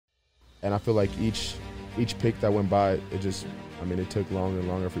And I feel like each pick that went by, it took longer and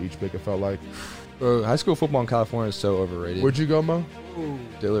longer for each pick, it felt like. Bro, high school football in California is so overrated. Where'd you go, Mo?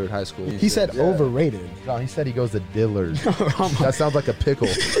 Dillard High School. He said overrated. No, he said he goes to Dillard. That sounds like a pickle.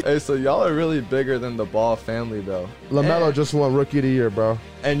 Hey, so y'all are really bigger than the Ball family, though. LaMelo just won Rookie of the Year, bro.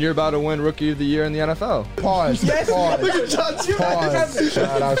 And you're about to win Rookie of the Year in the NFL. Pause. Yes. Pause. Look at John. Pause.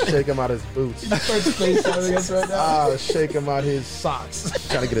 I'll shake him out his boots. First face right now. I'll shake him out his socks.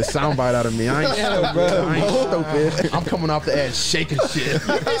 Trying to get a soundbite out of me. I ain't stupid. I'm coming off the edge shaking shit.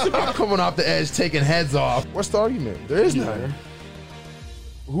 I'm coming off the edge taking heads off. What's the argument? There is none.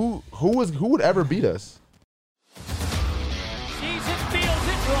 Who would ever beat us? Sees it, feels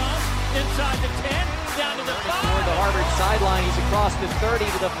it, runs inside the 10, down to the 5. Toward the Harvard sideline, he's across the 30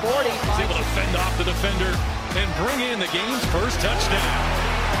 to the 40. He's able to fend off the defender and bring in the game's first touchdown.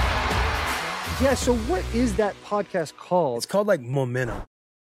 Yeah, so what is that podcast called? It's called like Momentum.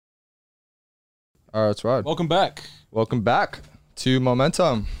 All right, let's ride. Welcome back. Welcome back to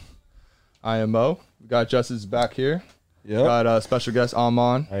Momentum. I am Mo. We got Justice back here. Yep. Got special guest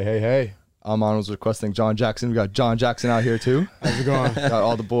Amon. Hey. Amon was requesting John Jackson. We got John Jackson out here too. How's it going? Got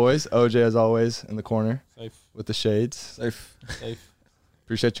all the boys. OJ as always in the corner. Safe. With the shades. Safe.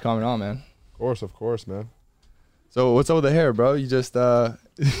 Appreciate you coming on, man. Of course, man. So what's up with the hair, bro? You just I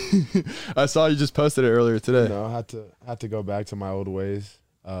saw you just posted it earlier today. No, I had to go back to my old ways.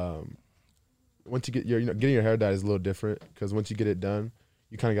 Once you get getting your hair dyed is a little different because once you get it done,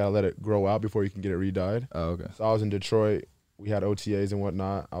 you kind of got to let it grow out before you can get it re-dyed. Oh, okay. So I was in Detroit. We had OTAs and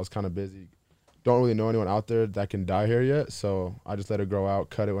whatnot. I was kind of busy. Don't really know anyone out there that can dye hair yet, so I just let it grow out,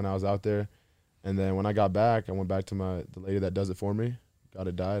 cut it when I was out there. And then when I got back, I went back to the lady that does it for me, got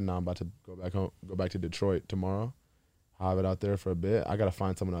it dyed, and now I'm about to go back to Detroit tomorrow. Have it out there for a bit. I got to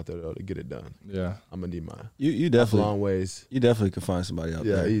find someone out there, though, to get it done. Yeah. I'm going to need mine. You definitely long ways. You definitely could find somebody out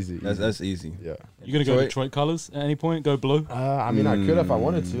there. Yeah, easy. That's easy. Yeah. You gonna go Detroit colors at any point? Go blue? I mean, I could if I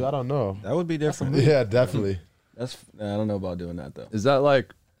wanted to. I don't know. That would be different. Yeah, definitely. I don't know about doing that though. Is that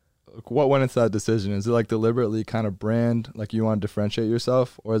like what went into that decision? Is it like deliberately kind of brand, like you want to differentiate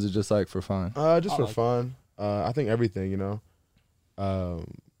yourself, or is it just like for fun? Just for fun. I think everything,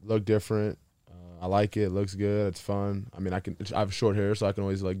 look different. I like it. Looks good. It's fun. I mean, I have short hair, so I can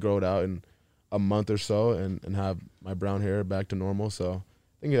always like grow it out in a month or so and have my brown hair back to normal. So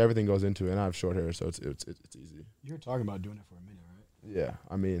I think everything goes into it. And I have short hair, so it's easy. You were talking about doing it for a minute, right? Yeah.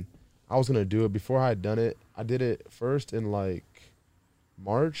 I mean, I was gonna do it before I had done it. I did it first in like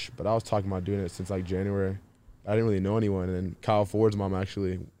March, but I was talking about doing it since like January. I didn't really know anyone. And then Kyle Ford's mom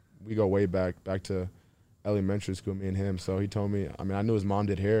we go way back to elementary school, me and him. So he told me. I mean, I knew his mom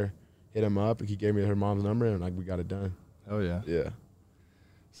did hair. Hit him up. He gave me her mom's number, and like we got it done. Oh yeah. Yeah.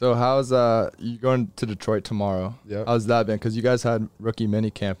 So how's you going to Detroit tomorrow? Yeah. How's that been? Because you guys had rookie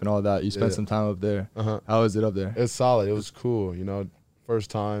mini camp and all that. You spent some time up there. How is it up there? It's solid. It was cool. First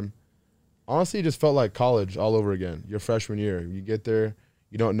time. Honestly, it just felt like college all over again. Your freshman year, you get there,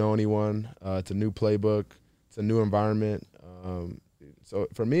 you don't know anyone. It's a new playbook. It's a new environment. So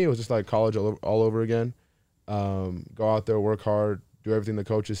for me, it was just like college all over again. Go out there, work hard, do everything the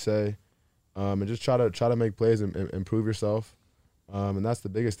coaches say, and just try to make plays and improve yourself. And that's the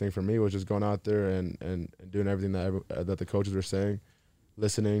biggest thing for me was just going out there and doing everything that the coaches were saying,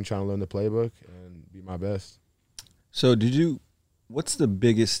 listening, trying to learn the playbook, and be my best. So what's the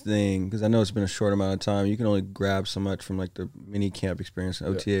biggest thing, because I know it's been a short amount of time, you can only grab so much from like the mini camp experience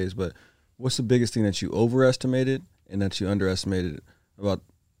and OTAs, but what's the biggest thing that you overestimated and that you underestimated about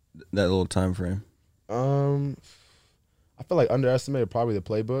that little time frame? I feel like underestimated probably the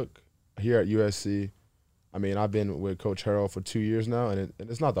playbook here at USC. I mean, I've been with Coach Harrell for 2 years now, and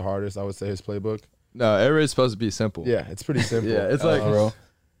it's not the hardest, I would say, his playbook. No, everybody's supposed to be simple. Yeah, it's pretty simple. Yeah, it's like, bro.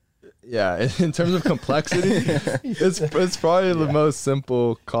 Yeah, in terms of complexity, it's probably the most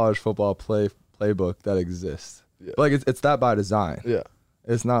simple college football playbook that exists. Yeah. But like it's that by design. Yeah,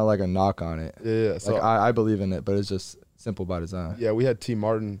 it's not like a knock on it. Yeah. So like I believe in it, but it's just simple by design. Yeah, we had T.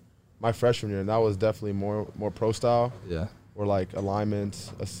 Martin my freshman year, and that was definitely more pro style. Yeah. Or like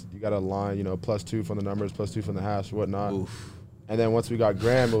alignments, you got to align, +2 from the numbers, +2 from the hash, whatnot. Oof. And then once we got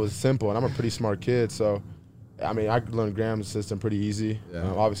Graham, it was simple, and I'm a pretty smart kid, so I mean, I learned Graham's system pretty easy. Yeah.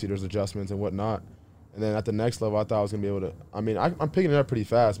 Obviously, there's adjustments and whatnot. And then at the next level, I thought I was gonna be able to. I mean, I'm picking it up pretty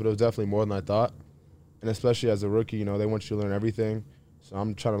fast, but it was definitely more than I thought. And especially as a rookie, they want you to learn everything. So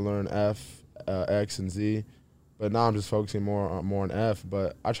I'm trying to learn F, X, and Z. But now I'm just focusing more on F.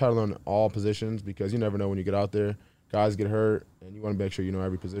 But I try to learn all positions because you never know when you get out there. Guys get hurt, and you want to make sure you know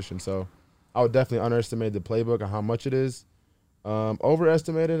every position. So I would definitely underestimate the playbook and how much it is.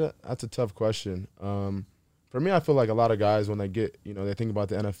 Overestimated, that's a tough question. for me, I feel like a lot of guys when they get, they think about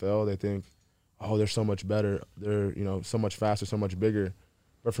the NFL, they think, oh, they're so much better, they're so much faster, so much bigger.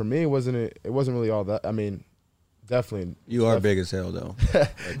 But for me, it wasn't really all that. I mean, definitely. You are big as hell though.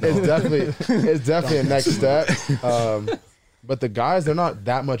 It's definitely a next step. But the guys, they're not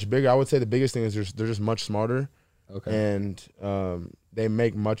that much bigger. I would say the biggest thing is they're just much smarter. Okay. And they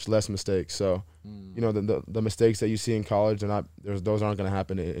make much less mistakes. So, the mistakes that you see in college, those aren't going to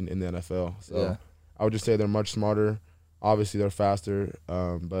happen in the NFL. So I would just say they're much smarter. Obviously, they're faster,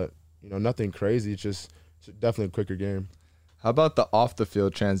 but nothing crazy. It's definitely a quicker game. How about the off the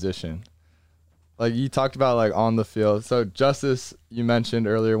field transition? Like you talked about, like on the field. So Justice, you mentioned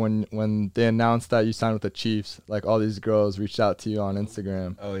earlier when they announced that you signed with the Chiefs, like all these girls reached out to you on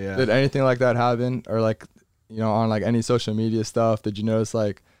Instagram. Oh yeah. Did anything like that happen, or like on like any social media stuff? Did you notice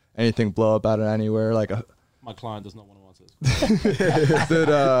like anything blow up out of anywhere? Like my client does not want to answer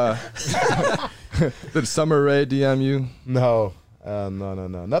this. Did Summer Rae DM you? No,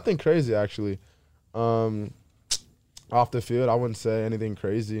 nothing crazy actually. Off the field, I wouldn't say anything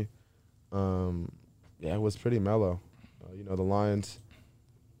crazy. It was pretty mellow. The Lions,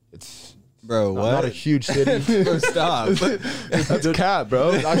 it's not a huge city. Bro, stop. That's cap,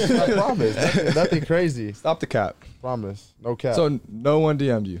 bro. I promise. Nothing crazy. Stop the cap. Promise. No cap. So no one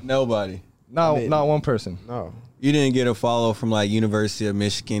DM'd you? Nobody. Not one person. No. You didn't get a follow from like University of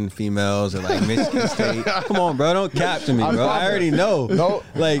Michigan females or like Michigan State. Come on, bro. Don't cap to me, bro. I already know. No,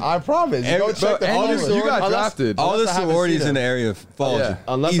 like I promise. Go check the followers. You got drafted. All the sororities in the area followed you.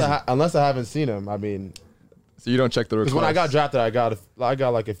 Unless I haven't seen them. I mean, so you don't check the requests. Because when I got drafted, I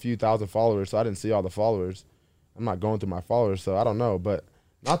got like a few thousand followers, so I didn't see all the followers. I'm not going through my followers, so I don't know. But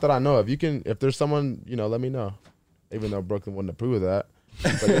not that I know of. If there's someone, let me know. Even though Brooklyn wouldn't approve of that.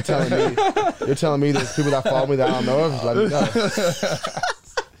 But you're telling me there's people that follow me that I don't know of. Just let me know.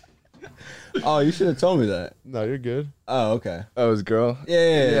 Oh, you should have told me that. No, you're good. Oh, okay. Oh, it was girl.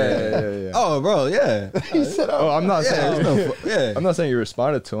 Yeah. Oh, bro, yeah. He said, I'm not saying. Yeah. I'm not saying you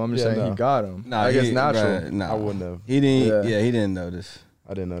responded to him. I'm just saying he got him. Nah, I guess natural. Nah. I wouldn't have. He didn't. Yeah, he didn't notice.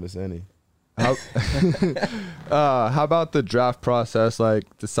 I didn't notice any. How about the draft process?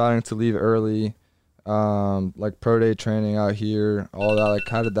 Like deciding to leave early, like pro day training out here, all that. Like,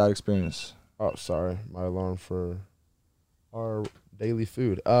 how did that experience? Oh, sorry, my alarm for our daily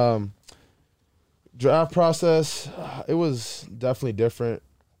food. Draft process, it was definitely different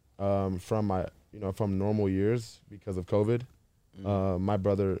from my, from normal years because of COVID. My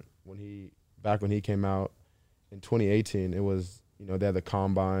brother, when he came out in 2018, it was, they had the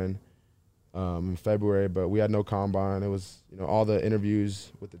combine in February, but we had no combine. It was, all the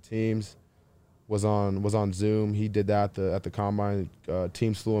interviews with the teams was on Zoom. He did that at the combine.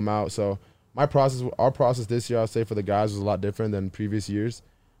 Teams flew him out. So our process this year, I'd say for the guys was a lot different than previous years.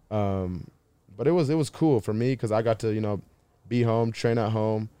 But it was cool for me because I got to, be home, train at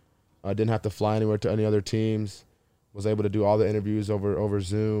home. I didn't have to fly anywhere to any other teams. Was able to do all the interviews over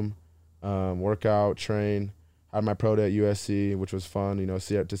Zoom, work out, train. Had my pro day at USC, which was fun,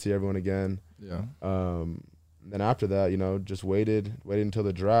 to see everyone again. Yeah. Then after that, just waited until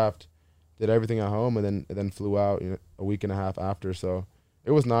the draft, did everything at home, and then flew out a week and a half after. So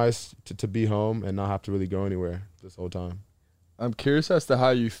it was nice to be home and not have to really go anywhere this whole time. I'm curious as to how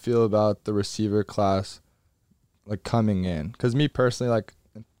you feel about the receiver class, like coming in. Because me personally, like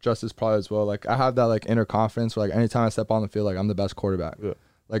Justice probably as well, like I have that like inner confidence where like anytime I step on the field, like I'm the best quarterback. Yeah.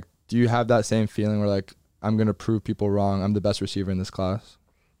 Like, do you have that same feeling where like I'm gonna prove people wrong? I'm the best receiver in this class.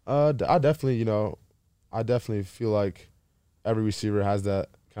 I definitely, I definitely feel like every receiver has that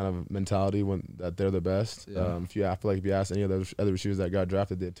kind of mentality that they're the best. Yeah. I feel like if you ask any of those other receivers that got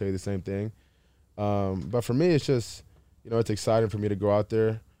drafted, they'd tell you the same thing. But for me, it's just, it's exciting for me to go out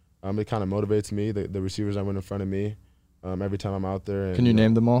there. It kind of motivates me, the receivers I went in front of me, every time I'm out there. And, can you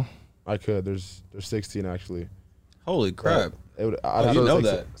name them all? I could. There's 16 actually. Holy crap! I know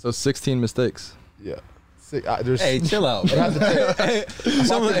that. So 16 mistakes. Yeah. Hey, chill out.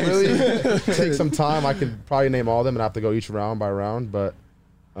 Really take some time. I could probably name all of them and I have to go each round by round. But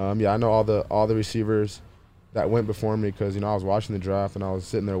I know all the receivers that went before me because I was watching the draft and I was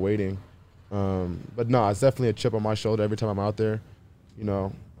sitting there waiting. But no, it's definitely a chip on my shoulder every time I'm out there.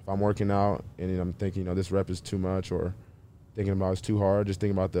 If I'm working out and I'm thinking, this rep is too much or thinking about it's too hard, just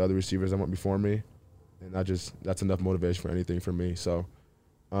thinking about the other receivers that went before me, and that's enough motivation for anything for me. So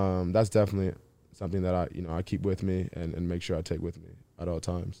that's definitely something that I keep with me and make sure I take with me at all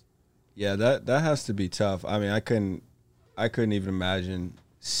times. Yeah, that has to be tough. I mean, I couldn't even imagine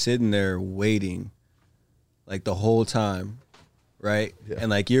sitting there waiting like the whole time, right? Yeah. And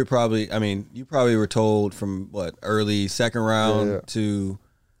like you probably were told from early second round to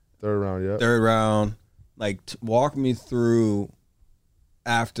third round, yeah. Third round, like walk me through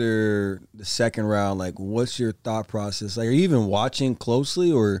after the second round. Like, what's your thought process? Like, are you even watching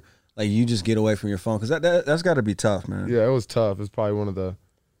closely, or like you just get away from your phone? Because that's got to be tough, man. Yeah, it was tough. It's probably one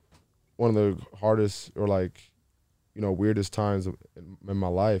of the hardest or like, you know, weirdest times in my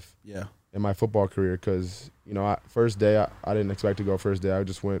life. Yeah. In my football career, because you know, first day I didn't expect to go. First day I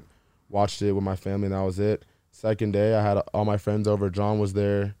just went, watched it with my family, and that was it. Second day I had all my friends over. John was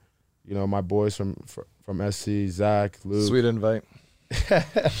there, you know, my boys from SC, Zach, Luke. Sweet invite.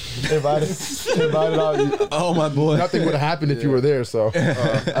 invited all. Oh my boy. Nothing would have happened if you were there. So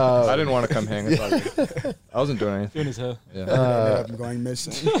I didn't want to come hang. I wasn't doing anything. Doing his hair. Yeah. I'm going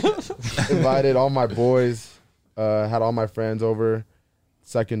missing. Invited all my boys, had all my friends over.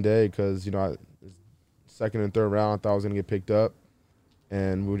 Second day, because you know, second and third round, I thought I was gonna get picked up,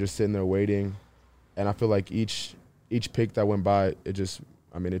 and we were just sitting there waiting. And I feel like each pick that went by, it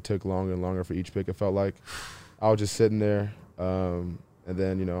took longer and longer for each pick. It felt like I was just sitting there, and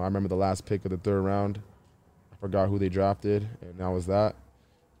then you know, I remember the last pick of the third round. I forgot who they drafted, and that was that.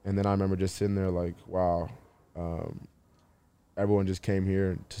 And then I remember just sitting there like, wow, everyone just came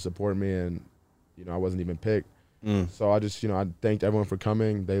here to support me, and you know, I wasn't even picked. So I just, you know, I thanked everyone for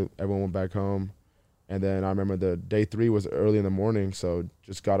coming. Everyone went back home. And then I remember the day 3 was early in the morning, so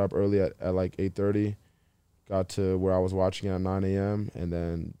just got up early at like 8:30, got to where I was watching at 9 a.m., and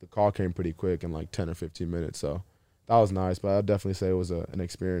then the call came pretty quick in like 10 or 15 minutes. So that was nice, but I'd definitely say it was an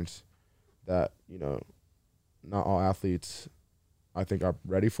experience that, you know, not all athletes, I think, are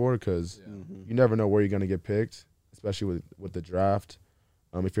ready for, because you never know where you're going to get picked, especially with the draft.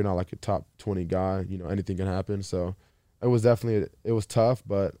 If you're not like a top 20 guy, you know, anything can happen. So it was tough,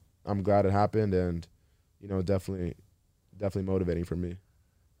 but I'm glad it happened, and, you know, definitely motivating for me.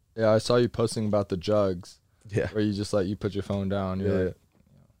 Yeah, I saw you posting about the jugs. Yeah. Where you just you put your phone down. You're like,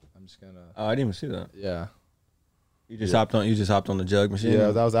 I'm just gonna. Oh, I didn't even see that. Yeah. You just hopped on the jug machine.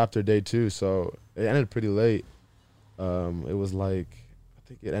 Yeah, that was after day 2, so it ended pretty late. It was like, I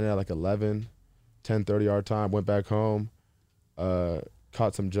think it ended at like 10:30 our time. Went back home,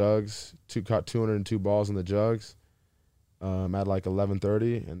 caught some jugs, caught 202 balls in the jugs. At like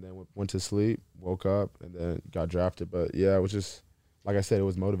 11:30, and then went to sleep, woke up, and then got drafted. But yeah, it was just, like I said, it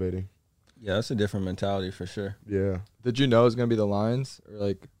was motivating. Yeah, that's a different mentality for sure. Yeah. Did you know it was gonna be the Lions, or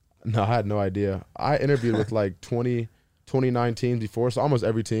like? No, I had no idea. I interviewed with like 29 teams before, so almost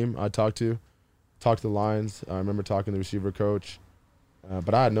every team I talked to the Lions. I remember talking to the receiver coach,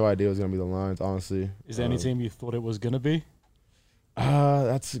 but I had no idea it was gonna be the Lions, honestly. Is there any team you thought it was gonna be?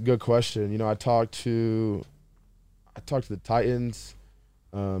 That's a good question. You know, I talked to the Titans.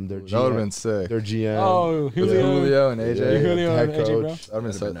 That would have been sick. Their GM. Oh, Julio and AJ. Yeah, Julio head and AJ, bro. coach. That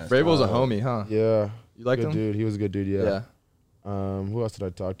would have been nice. sick. Vrabel's a homie, huh? Yeah. You liked good him? dude. He was a good dude, yeah. Who else did I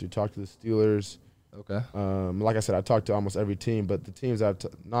talk to? Talked to the Steelers. Okay. Like I said, I talked to almost every team, but the teams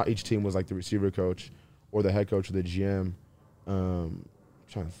not each team was like the receiver coach or the head coach or the GM. I'm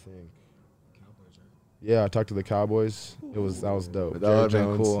trying to think. Yeah, I talked to the Cowboys. That was dope. That would have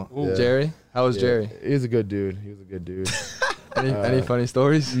been cool. Yeah. Jerry? How was Jerry? He's a good dude. He was a good dude. Any funny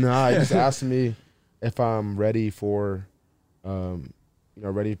stories? Nah, he just asked me if I'm ready for,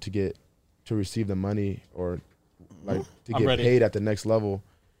 ready to receive the money, or like to get paid at the next level,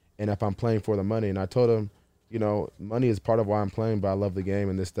 and if I'm playing for the money. And I told him, you know, money is part of why I'm playing, but I love the game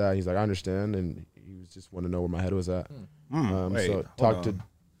and this, that. He's like, I understand, and he was just want to know where my head was at.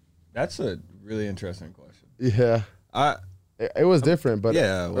 That's a really interesting question. Yeah, it was different, but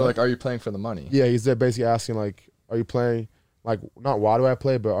yeah. Or like, are you playing for the money? Yeah, he's basically asking like, are you playing? Like, not why do I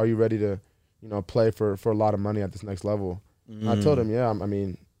play, but are you ready to, you know, play for a lot of money at this next level? And I told him, yeah,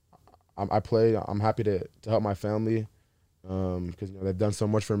 I play. I'm happy to help my family, because you know they've done so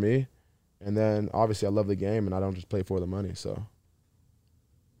much for me, and then obviously I love the game, and I don't just play for the money. So,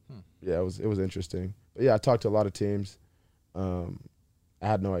 yeah, it was interesting. But yeah, I talked to a lot of teams. I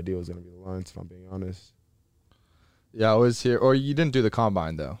had no idea it was gonna be the Lions, if I'm being honest. Yeah, I always hear, or you didn't do the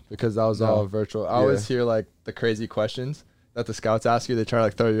combine though, because that was all virtual. I always hear like the crazy questions that the scouts ask you. They try to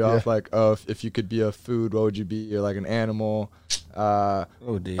like throw you off, like, oh, if you could be a food, what would you be? You're like an animal. Oh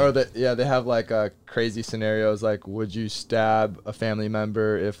dear. Or they have like crazy scenarios, like would you stab a family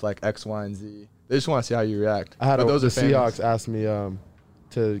member if like X, Y, and Z? They just want to see how you react. I had the Seahawks asked me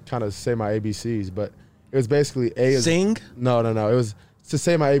to kind of say my ABCs, but it was basically A is sing. No. It was to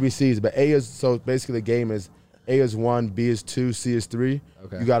say my ABCs, but A is, so basically the game is A is 1, B is 2, C is 3.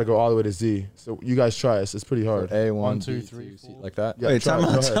 Okay. You got to go all the way to Z. So you guys try it. It's pretty hard. So A1, 1, 2, B, 3, 4. like that. Yeah, Wait, time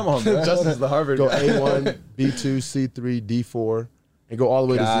on, bro. Justin's the Harvard. Go guy. A1, B2, C3, D4, and go all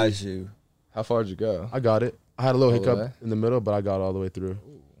the way to Z. You. How far did you go? I got it. I had a little All the hiccup way? in the middle, but I got all the way through.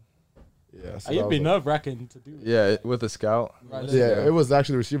 Yeah, so You'd that be was nerve-wracking to do. Yeah, with a scout. Right. yeah, it was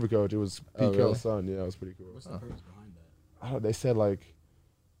actually the receiver coach. It was Pete Oh, really? Carroll's son. Yeah, it was pretty cool. What's the purpose behind that? I don't know, they said like,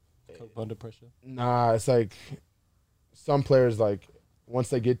 Cope under pressure. nah, it's like some players like once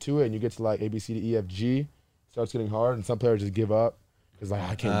they get to it and you get to like A, B, C, D, E, F, G, it starts getting hard, and some players just give up because like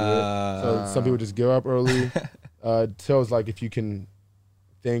I can't do it. So some people just give up early. It shows like if you can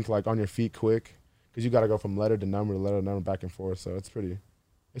think like on your feet quick, because you got to go from letter to number back and forth. So it's pretty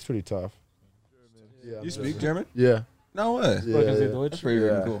tough. Yeah, You speak German? Yeah, No way. yeah, yeah. That's pretty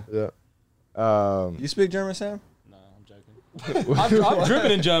Yeah. cool. Yeah. You speak German, Sam? No, I'm joking. I've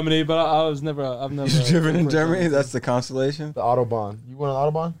driven in Germany, but I've never. You driven in Germany? That's the consolation. The Autobahn. You went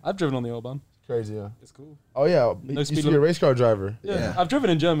on Autobahn? I've driven on the Autobahn. Crazy, yeah. It's cool. Oh yeah, No you used speed to be a race car driver. Yeah, Yeah. I've driven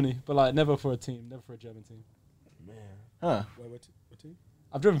in Germany, but like never for a team, never for a German team. Huh? Wait, what team?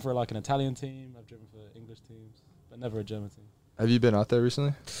 I've driven for like an Italian team. I've driven for English teams, but never a German team. Have you been out there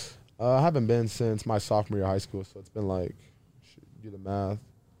recently? I haven't been since my sophomore year of high school, so it's been like, do the math,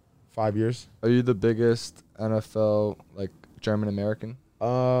 5 years. Are you the biggest NFL like German American? I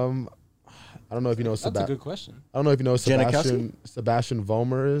don't know if you know That's a good question. I don't know if you know Janikowski? Sebastian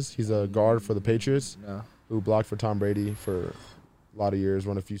Vollmer is. He's a guard for the Patriots No, who blocked for Tom Brady for a lot of years,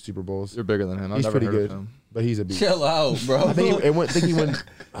 won a few Super Bowls. you're bigger than him. I've He's never pretty heard good. of him. But he's a beast. Chill out, bro. I think he went.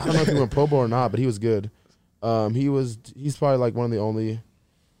 I don't know if he went Pro Bowl or not, but he was good. He's probably like one of the only.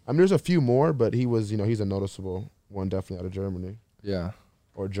 I mean, there's a few more, but he was. He's a noticeable one, definitely out of Germany Yeah.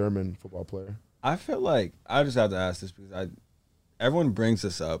 or German football player. I feel like I just have to ask this because everyone brings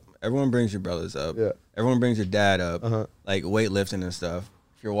this up. Everyone brings your brothers up. Yeah. Everyone brings your dad up, like weightlifting and stuff.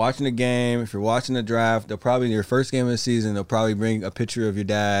 If you're watching the game, if you're watching the draft, they'll probably your first game of the season. They'll probably bring a picture of your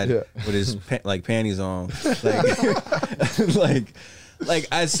dad with his like panties on, like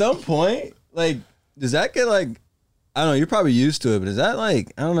at some point, like does that get like I don't know? You're probably used to it, but is that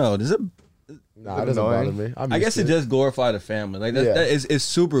like I don't know? Does it? Nah, it doesn't bother me. I guess it just glorified the family. Like that is it's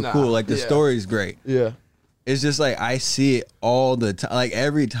super cool. Like the story's great. Yeah. It's just like I see it all the time, like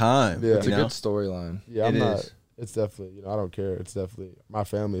every time. Yeah. It's a you know? good storyline. Yeah, It I'm not. is. It's definitely. I don't care. It's definitely my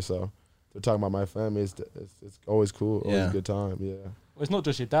family. So they're talking about my family. It's always cool. Always Yeah. a good time. Yeah. Well, it's not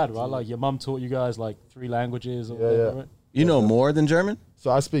just your dad, right? Like your mum taught you guys like 3 languages or Yeah, whatever, yeah. right? You know more than German?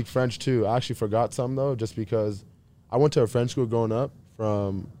 So I speak French too. I actually forgot some though, just because I went to a French school growing up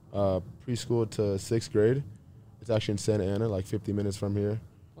from preschool to 6th grade. It's actually in Santa Ana, like 50 minutes from here.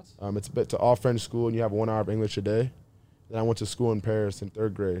 It's a bit to all French school, and you have 1 hour of English a day. Then I went to school in Paris in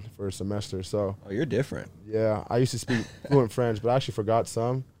 3rd grade for a semester. So Oh, you're different. yeah, I used to speak fluent French, but I actually forgot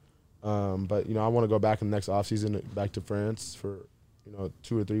some. But I want to go back in the next off season, back to France for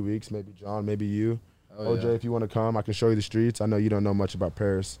 2 or 3 weeks. Maybe John, maybe you. Oh, OJ, yeah. if you want to come, I can show you the streets. I know you don't know much about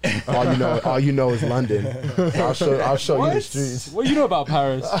Paris. All you know is London. I'll show you the streets. What do you know about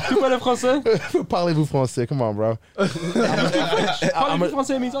Paris? Tu parles français? Parlez-vous français? Come on, bro. Parlez-vous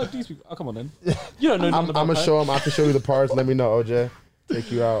français means, do you speak? Oh, come on then. You don't know I'm nothing about gonna Paris. show him. I can show you the parts. Let me know, OJ.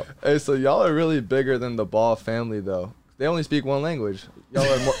 Take you out. Hey, so y'all are really bigger than the Ball family, though. They only speak one language.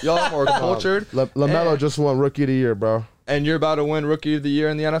 Y'all are more cultured. LaMelo just won Rookie of the Year, bro. And you're about to win Rookie of the Year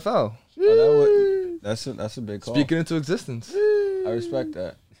in the NFL. That's a big call. Speaking into existence. I respect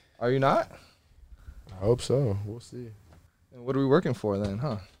that. Are you not? I hope so. We'll see. And what are we working for then,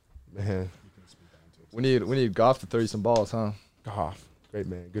 huh? Man, We need golf to throw you some balls, huh? Goff, great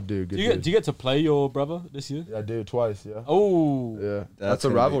man, good dude. Good Do you dude. get to play your brother this year? Yeah, I did twice. Yeah. Oh. Yeah, That's a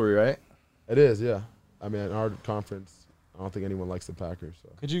gonna be- rivalry, right? it is. Yeah. I mean, in our conference, I don't think anyone likes the Packers. So.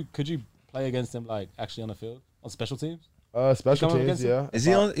 Could you play against him like actually on the field on special teams? Special Come up teams, against him? yeah. Is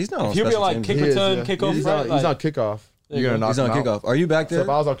he on? He's not on If he'll be special like teams. kick He is, return, yeah. kickoff, He's right? on, he's on Like, kickoff. there you You're go. gonna knock He's on him out. kickoff. Are you back So there? if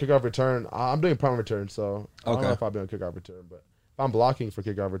I was on kickoff return, I'm doing punt return, so I don't know Okay. if I'll be on kickoff return. But if I'm blocking for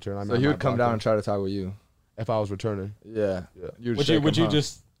kickoff return, I mean, So he would come down and try to tackle you. if I was returning. Yeah. Yeah. You'd Would shake you him, huh?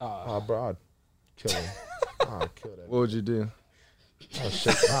 just? Oh, bro, I'd kill him. I'd kill that. What would you do?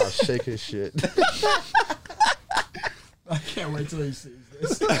 I'll shake his shit. I can't wait till he sees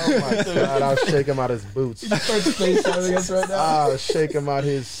this. Oh my god, I'll shake him out his boots. First face showing against right now. I'll shake him out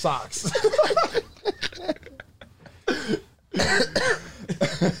his socks.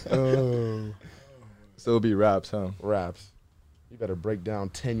 Oh, So it'll be raps, huh? raps. You better break down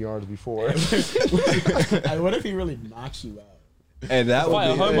 10 yards before. Hey, what if he really knocks you out? And that Why,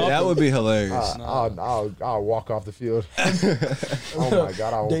 a home would be hilarious. I'll walk off the field. Oh my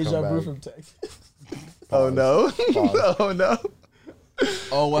god, I won't Deja come vu back. from Texas. Oh no! Pause. Oh no!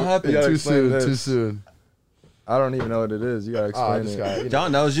 Oh, what happened? Yeah. Too explain soon. this. Too soon. I don't even know what it is. You gotta I explain just it. got, you know,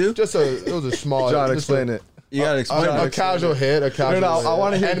 John, that was you. it was a small. John, just explain it. You gotta explain A it. casual hit. A casual. No, hit. I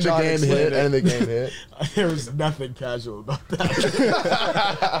wanna hear End John the game explain hit. it. End the game hit. There was nothing casual about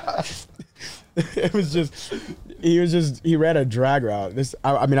that. It was just he ran a drag route.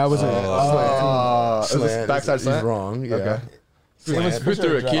 I mean I wasn't. Is this backside He's slant? wrong. Yeah. Okay. Who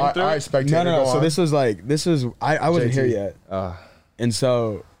threw it? Keaton threw it? I expect No. So this was I wasn't JT. here yet, Uh, and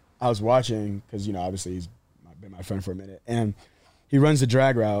so I was watching because obviously he's been my friend for a minute, and he runs the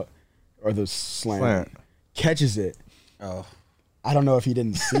drag route or the slant. Catches it. Oh. I don't know if he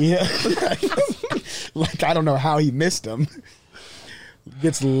didn't see it. Like I don't know how he missed him.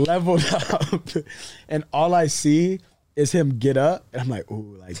 Gets leveled up, and all I see is him get up, and I'm like,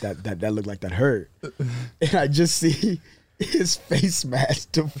 ooh, like that looked like that hurt. And I just see his face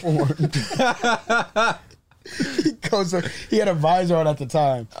mask deformed. He had a visor on at the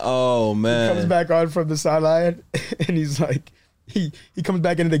time. Oh man. He comes back on from the sideline, and he's like, he comes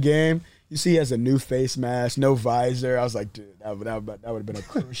back into the game. You see, he has a new face mask, no visor. I was like, dude, that would have been a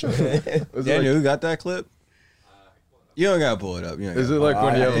crucial hit. Daniel, who got that clip? You don't gotta pull it up. is it like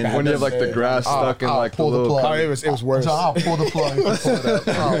when you have like the grass stuck in like the little? Oh, it was worse. I'll pull the plug. Pull it up.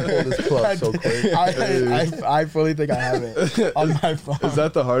 I'll pull this plug so quick. I fully think I have it on my phone. Is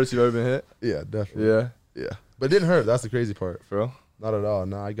that the hardest you've ever been hit? Yeah, definitely. Yeah. Yeah. But it didn't hurt. That's the crazy part. For real? Not at all.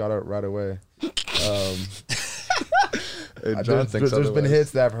 No, I got it right away. John thinks There's been otherwise.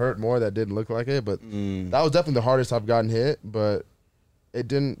 hits that have hurt more that didn't look like it, but that was definitely the hardest I've gotten hit, but it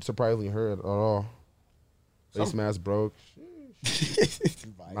didn't surprisingly hurt at all. Face mask broke.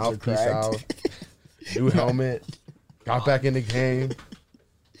 Mouthpiece out. New helmet. Got back in the game.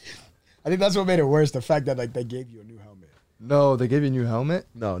 I think that's what made it worse. The fact that like they gave you a new helmet, No, they gave you a new helmet.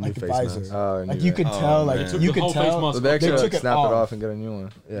 No, new like a face visor. mask. Oh, I Like knew you that. could tell, like man. you The could whole face tell. mask So they actually took like, it snap off. it off and get a new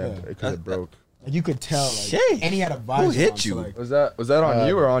one. Yeah, because it broke. Like you could tell, like, Shit. and he had a visor. Who hit on, you? So like, Was that on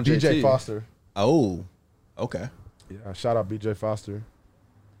you or on BJ JT? Foster. Oh. Okay. Yeah, shout out BJ Foster.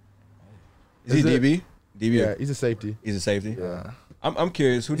 Is he Is it- DB? DB. Yeah, he's a safety. He's a safety. Yeah. I'm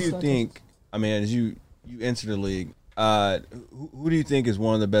curious. Who do you think? I mean, as you enter the league, who do you think is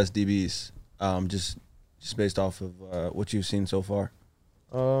one of the best DBs? Just based off of what you've seen so far.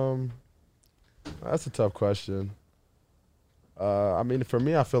 That's a tough question. I mean, for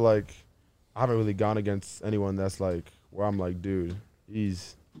me, I feel like I haven't really gone against anyone that's like where I'm like, dude,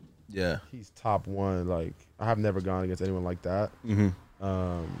 he's top one. Like, I have never gone against anyone like that. Mm-hmm.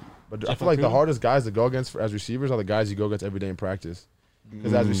 But I feel like the hardest guys to go against as receivers are the guys you go against every day in practice.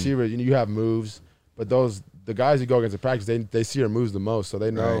 Because as receivers, you have moves, but the guys you go against in practice, they see your moves the most, so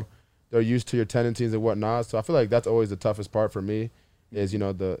they know they're used to your tendencies and whatnot. So I feel like that's always the toughest part for me is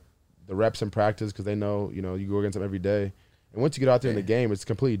the reps in practice because they know you go against them every day. And once you get out there in the game, it's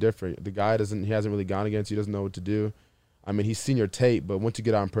completely different. The guy hasn't really gone against you, doesn't know what to do. I mean, he's seen your tape, but once you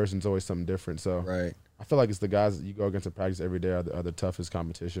get out in person, it's always something different. So I feel like it's the guys that you go against in practice every day are the toughest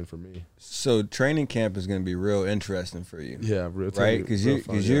competition for me. So training camp is going to be real interesting for you. Yeah, right? Because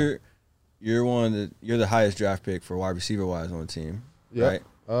you're you're the highest draft pick for wide receiver wise on the team. Yep.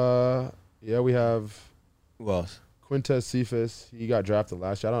 Right? Yeah, we have Who else? Quintez Cephas. He got drafted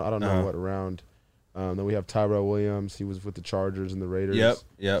last year. I don't know what round. Then we have Tyrell Williams. He was with the Chargers and the Raiders. Yep.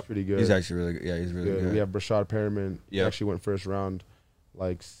 He's pretty good. He's actually really good. Yeah, he's really good. We have Brashad Perriman. He Yep. actually went first round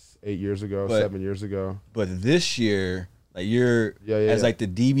like 7 years ago. But this year, like you're as like the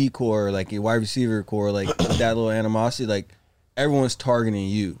DB core, like your wide receiver core, like that little animosity, like everyone's targeting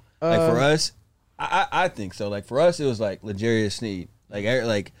you. Like for us, I think so. Like for us, it was like L'Jarius Sneed. Like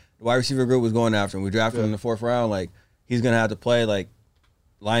the wide receiver group was going after him. We drafted him in the 4th round. Like he's gonna have to play like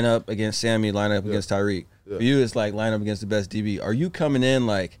line up against Sammy, line up against Tyreek. For you, it's like line up against the best DB. Are you coming in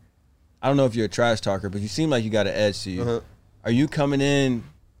like, I don't know if you're a trash talker, but you seem like you got an edge to you. Are you coming in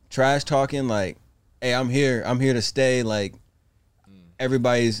trash talking like, hey, I'm here to stay, like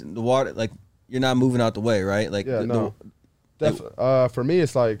everybody's the water, like you're not moving out the way, right? Like for me,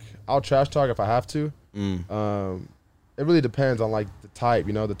 it's like I'll trash talk if I have to. It really depends on like the type,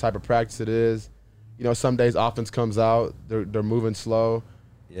 the type of practice it is. Some days offense comes out, they're moving slow.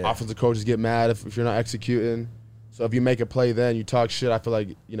 Offensive coaches get mad if you're not executing. So if you make a play, then you talk shit. I feel like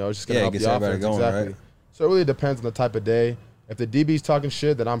it's just gonna help the offense. Going, exactly. Right? So it really depends on the type of day. If the DB's talking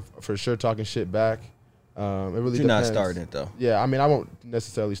shit, then I'm for sure talking shit back. It really You're depends. not starting it though. Yeah, I mean I won't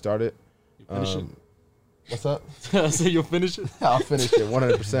necessarily start it. You finish it. What's up? So you'll finish it? I'll finish it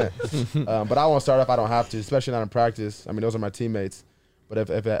 100%. But I won't start if I don't have to, especially not in practice. I mean, those are my teammates. But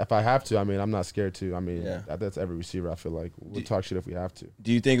if I have to, I mean, I'm not scared to. I mean, that's every receiver. I feel like we'll talk shit if we have to.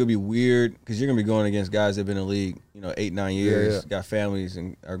 Do you think it would be weird because you're gonna be going against guys that have been in the league, 8-9 years, got families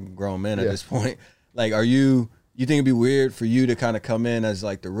and are grown men at this point? Like, you think it'd be weird for you to kind of come in as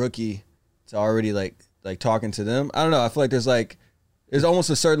like the rookie to already like talking to them? I don't know. I feel like there's almost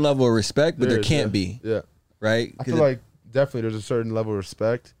a certain level of respect, but there can't be. Yeah. Right? I feel like definitely there's a certain level of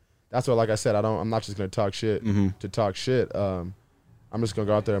respect. that's what, like I said, I'm not just gonna talk shit to talk shit. I'm just gonna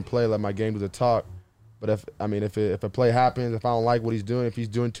go out there and play, let my game do the talk. But if a play happens, if I don't like what he's doing, if he's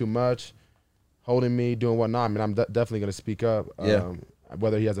doing too much, holding me, doing whatnot, I mean, I'm definitely gonna speak up. Yeah.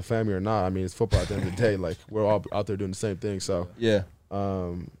 Whether he has a family or not, I mean, it's football at the end of the day. Like, we're all out there doing the same thing. So Yeah.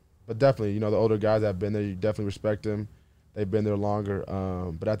 but definitely, the older guys that have been there, you definitely respect them. They've been there longer.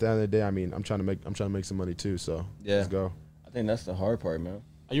 But at the end of the day, I mean, I'm trying to make some money too. So let's go. I think that's the hard part, man.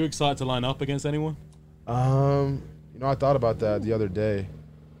 Are you excited to line up against anyone? I thought about that the other day,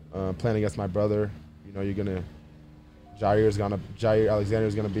 playing against my brother. Jair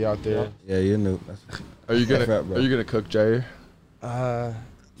Alexander's gonna be out there. Yeah, you knew. Are you gonna cook Jair? I'm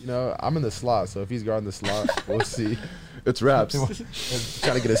in the slot, so if he's guarding the slot, we'll see. It's raps. Trying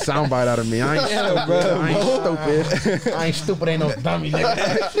to get a soundbite out of me. I ain't stupid. I ain't stupid. Ain't no dummy,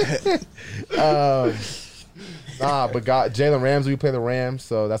 nigga. But Jalen Ramsey, we play the Rams,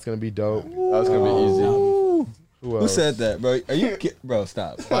 so that's gonna be dope. That's gonna be easy. Who said that, bro? Are you, bro?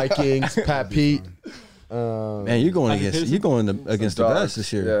 Stop. Vikings, Pat Pete. Man, you're going against the best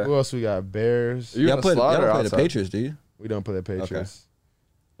this year. Yeah. Who else we got? Bears. You Y'all don't play the Patriots, do you? We don't play the Patriots.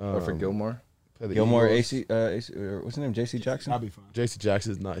 Or for Gilmore? Play the Gilmore, Eagles. AC, what's his name? JC Jackson. That'll be fun. J.C.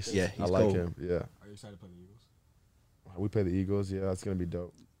 Jackson's nice. Yeah, I he's like cool. him. Yeah. Are you excited to play the Eagles? We play the Eagles. Yeah, that's gonna be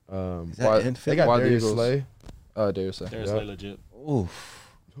dope. Is that in They Philly? got Why the Darius Eagles? Slay. Darius Slay. There's Yep. legit. Oof.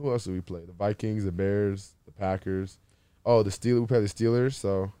 Who else do we play? The Vikings, the Bears, the Packers. Oh, the Steelers. We play the Steelers.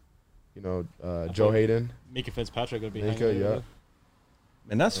 So, Joe Hayden. Mika Fitzpatrick gonna be Mika, hanging out yeah. with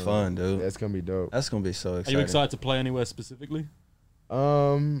Man, that's fun, Yeah, dude. it's gonna be dope. That's gonna be so you. Are exciting. you excited to play anywhere specifically? I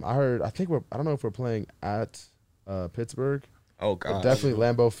don't know if we're playing at Pittsburgh. Oh But god. definitely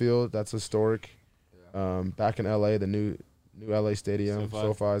Lambeau Field. That's historic. Back in LA, the new LA stadium,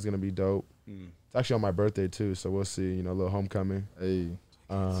 SoFi is gonna be dope. It's actually on my birthday too, so we'll see. A little homecoming. Hey.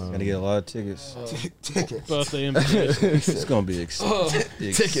 Gonna get a lot of tickets. Birthday invitation. It's gonna be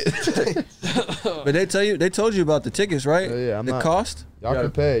But they told you about the tickets, right? Yeah, I'm the not- cost. Y'all gotta-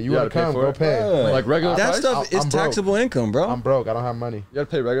 can pay. You you wanna gotta pay come? for Go it? pay. Yeah. Like regular That price? stuff is I'm broke. taxable income, bro. I'm broke. I don't have money. You gotta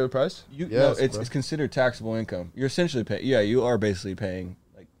pay regular price? No, Yes, it's bro. considered taxable income. You're essentially paying. Yeah, you are basically paying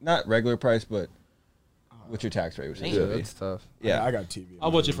like not regular price, but what your tax rate would Yeah, essentially be. that's tough. Yeah. I got TV.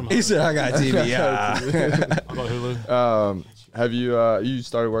 I'll watch it from home. He said, "I got TV." Yeah. I'll go Hulu. Have you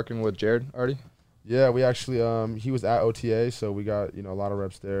started working with Jared already? Yeah, we actually he was at OTA, so we got a lot of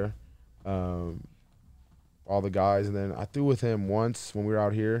reps there. All the guys, and then I threw with him once when we were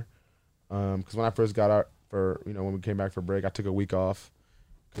out here. Because when I first got out when we came back for break, I took a week off.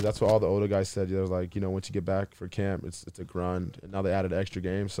 Because that's what all the older guys said. They was like, once you get back for camp, it's a grind. And now they added extra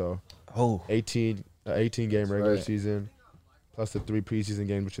games, so 18 game regular right. season, plus the 3 preseason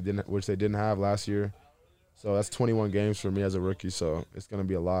games which they didn't have last year. So that's 21 games for me as a rookie. So it's gonna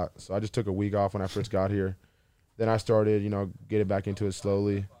be a lot. So I just took a week off when I first got here. Then I started, getting back into it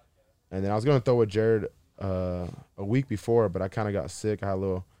slowly. And then I was gonna throw with Jared a week before, but I kind of got sick. I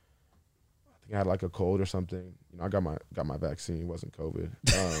think I had like a cold or something. I got my vaccine. It wasn't COVID.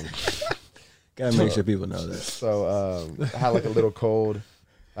 Gotta make sure people know that. So I had like a little cold.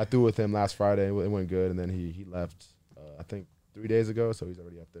 I threw with him last Friday. It went good, and then he left. I think 3 days ago. So he's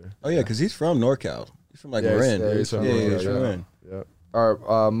already up there. Oh yeah, because he's from NorCal. He's from like Marin. he's from Yeah, Marin, he's from Marin. Yep.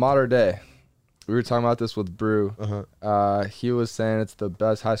 Our modern day. We were talking about this with Brew. He was saying it's the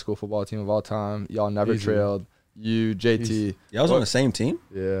best high school football team of all time. Y'all never Easy. trailed. You, JT. Y'all was on the same team.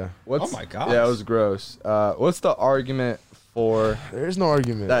 Yeah. What's, Oh my gosh. Yeah, it was gross. What's the argument for There is no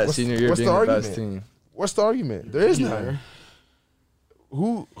argument. that What's- senior year what's being the the argument? best team? What's the argument? There is none.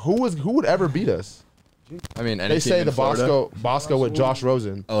 Who would ever beat us? I mean, any They team say in the Florida? Bosco with Josh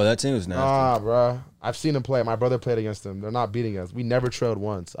Rosen. Oh, that team was nasty. Nah, bruh. I've seen him play. My brother played against them. They're not beating us. We never trailed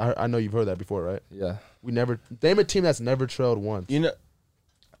once. I know you've heard that before, right? Yeah. We never name a team that's never trailed once. You know,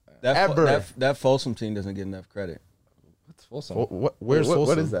 that Ever. that Folsom team doesn't get enough credit. What's Folsom? Where's what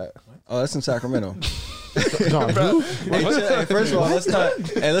Folsom? is that? Oh, that's in Sacramento. John, who? Hey, first of all, let's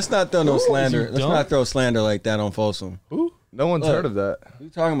not throw no slander. Let's not throw slander like that on Folsom. No one's Look. heard of that. What you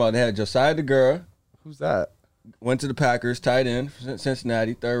talking about? They had Josiah DeGura, Who's that? went to the Packers, tight end,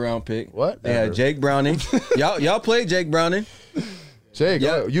 Cincinnati, 3rd round pick. What? They had Jake Browning. y'all played Jake Browning. Jake,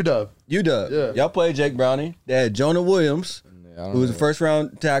 Yeah. UW. UW. Yeah. Y'all played Jake Browning. They had Jonah Williams, Yeah, I don't who was a know. 1st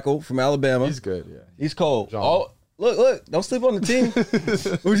round tackle from Alabama. He's good, yeah. He's cold. John. All, look, don't sleep on the team.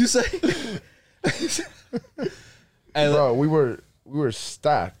 What'd you say? Hey, look, Bro, we were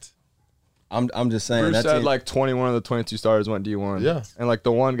stacked. I'm just saying. Bruce That said team, like 21 of the 22 starters went D1. Yeah. And like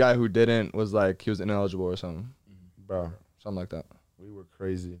the one guy who didn't was like he was ineligible or something. Bro, Something like that. we were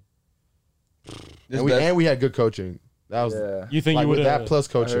crazy. this And best- we had good coaching. That was Yeah. You think like you with would that plus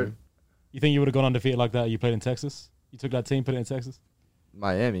I coaching. heard You think you would have gone undefeated like that? You played in Texas. You took that team, put it in Texas.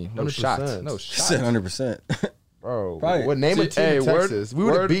 Miami, no 100%. shot, no shot. 100%. Bro, Probably. what name a team in Texas? We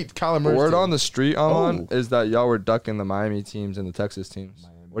would have beat Kyler Murray. Word on the street, Amon, is that y'all were ducking the Miami teams and the Texas teams.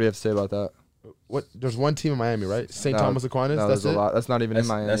 What do you have to say about that? What? There's one team in Miami, right? St. No, Thomas Aquinas. No, that's there's it. a lot. That's not even in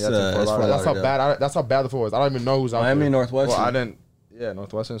Miami. that's, That's in Fort that's Lauderdale. That's how Yeah. bad. That's how bad the football is. I don't even know who's out Miami, there. Northwestern. Well, I didn't. Yeah,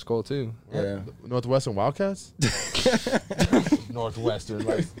 Northwestern's cool too. Yeah. Northwestern Wildcats. Northwestern,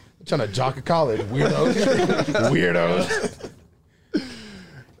 like trying to jock a college, weirdos. Weirdos.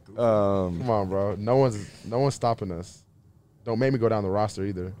 Come on, bro. No one's stopping us. Don't make me go down the roster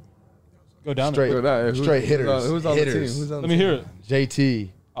either. Go down. Straight, straight hitters. Who's on hitters. the team? Who's on Let me hear it. JT,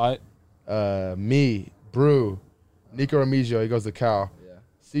 All right. me, Brew, Nico Remigio. He goes to Cal. Yeah.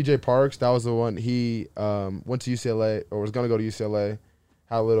 CJ Parks. That was the one. He went to UCLA or was gonna go to UCLA.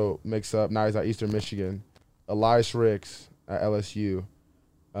 Had a little mix up. Now he's at Eastern Michigan. Elias Ricks at LSU.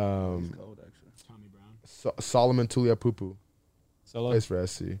 Tommy Brown. Solomon Tuliapupu Solo. plays for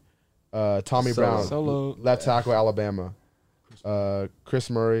SC. Tommy Solo. Brown, Solo. left tackle Alabama. Chris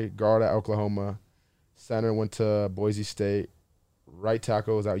Murray, guard at Oklahoma. Center went to Boise State. Right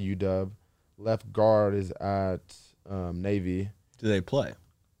tackle is at UW. Left guard is at Navy. Do they play?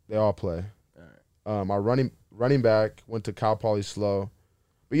 They all play. All right. My running back went to Cal Poly Slow.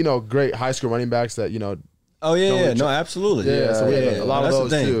 But, great high school running backs that, Oh, yeah, Don't yeah. really No, absolutely. Yeah, so we had a lot of That's those,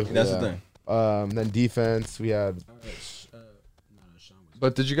 the thing. too. That's Yeah. the thing. then defense, we had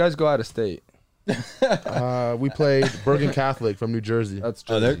But did you guys go out of state? we played Bergen Catholic from New Jersey. That's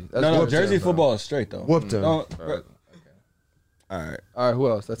Oh, Jersey. That's no, whooped Jersey him, bro. football is straight, though. Whooped him. Don't- Bro. All right. All right, who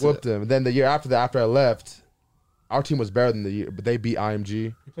else? That's Whooped it. him. And then the year after that, after I left, our team was better than the year, but they beat IMG.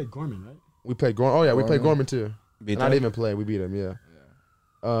 You played Gorman, right? We played Gorman. Oh yeah, we played Gorman too. Beat And I them? didn't even play. We beat them. Yeah.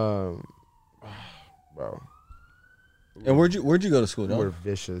 Bro, And where'd you go to school, we were though?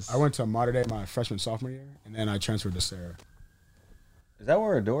 vicious. I went to Mater Dei my freshman sophomore year, and then I transferred to Sarah. Is that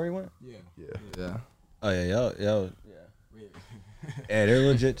where Adore went? Yeah. Yeah. Oh, yeah. Yeah, they're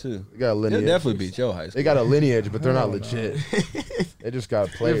legit, too. They got a They'll lineage. definitely beat your high school. They got a lineage, but they're not legit. They just got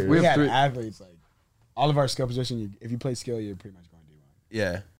players. We have had three- athletes like all of our skill position. If you play skill, you're pretty much going to do one.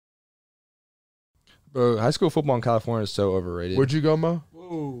 Yeah. Bro, high school football in California is so overrated. Where'd you go, Mo?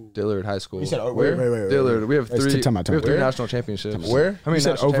 Dillard High School. You said, oh, Where? wait. Dillard. We have Wait, three. time out. We have three Where? national championships. Where? How many You said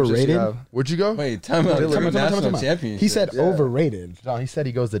national championships do you overrated? have? Where'd you go? Wait, time out. Dillard. National championship. He said overrated. No, he said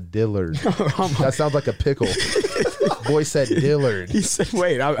he goes to Dillard. That sounds like a pickle. Boy said Dillard. He said,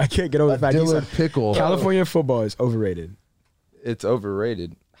 wait, I can't get over the fact. He Dillard said, pickle. California football is overrated. It's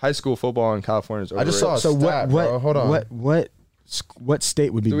overrated. High school football in California is I overrated. just saw a So stat, bro. Hold on. What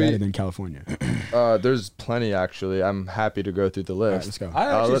state would be Do we- better than California? There's plenty, actually. I'm happy to go through the All right, list. let's go. I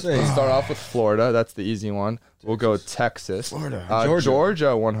actually Let's say start off with Florida. That's the easy one. We'll go Texas. Florida. Georgia,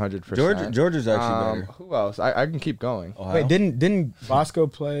 100%. Georgia's actually better. Who else? I can keep going. Ohio. Wait, didn't Bosco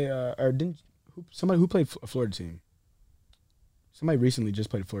play? Or didn't somebody who played a Florida team? Somebody recently just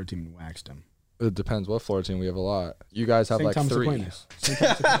played a Florida team and waxed them. It depends what Florida team. We have a lot. You guys have St. like Thomas three. Aquinas. St.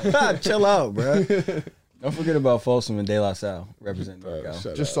 Thomas Aquinas. Chill out, bro. Don't forget about Folsom and De La Salle representing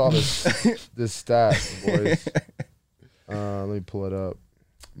NorCal. Just saw this stat, boys. Let me pull it up.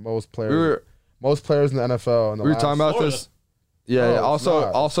 Most players in the NFL. In the We were last, talking about Florida. this. Yeah. No, yeah. it's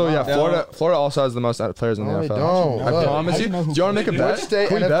not. Also, It's yeah. not. Florida also has the most players in the No, they NFL. don't. I Look. promise How'd you. you know Do who you want to make a played? bet? Which state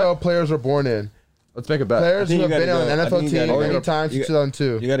Can we NFL bet? players were born in? Let's make a bet. Players think who you have been gotta on go- an I NFL think you team gotta- many times you since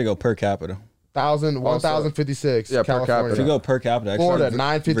 2002. You got to go per capita. 1,056. Yeah, per capita. California. If you go per capita, actually, Florida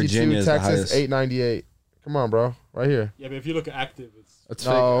 952, Virginia's the Texas highest. 898. Come on, bro, right here. Yeah, but if you look at active, it's That's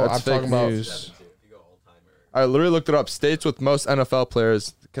No, fake. That's I'm fake talking about- news. I literally looked it up. States with most NFL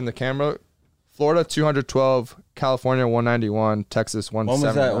players. Can the camera? Florida 212, California 191, Texas When was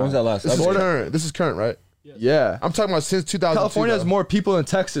 179. that? When was that last? This is update? current. This is current, right? Yeah. I'm talking about since 2002. California has though. more people than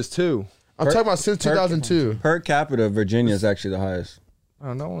Texas too. I'm talking about since 2002. Per capita, Virginia is actually the highest.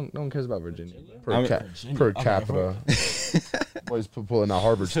 Oh, no one cares about Virginia. Per capita. Boys pulling out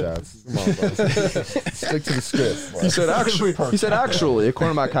Harvard stats. Come on, bro. Stick to the script. Bro. He said actually,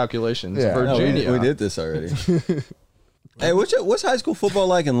 according to my calculations, Yeah. No, Virginia. we did this already. Hey, what's high school football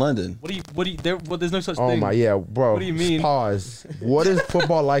like in London? there's no such Oh thing. my, yeah, bro. What do you mean? Pause. What is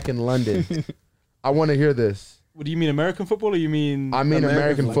football like in London? I want to hear this. What do you mean, American football, or you mean? I mean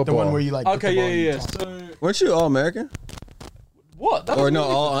American Like football. the one where you like. get Okay, the ball and yeah. you toss it. So Weren't you all American? what? That Or doesn't no,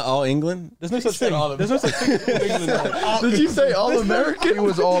 mean- all England? There's no such thing. There's no such thing. as England. Did you say all American? He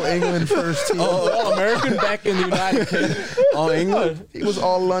was all England first team. All American back in the United Kingdom. All England? He was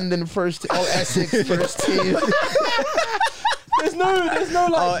all London first team. All Essex first team. There's no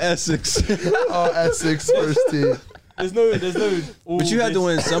like. All Essex. All Essex first team. There's no. But you had to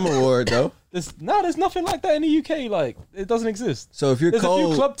win some award though. There's nothing like that in the UK. Like it doesn't exist. So if you're There's a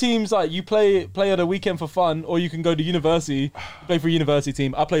cold, few club teams like you play at a weekend for fun, or you can go to university, play for a university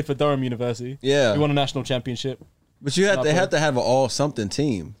team. I played for Durham University. Yeah. We won a national championship. but they have to have an all something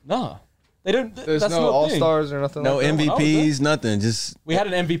team. Nah, they don't. There's that's no not a all thing. stars or nothing. No like that? MVPs, nothing. Just We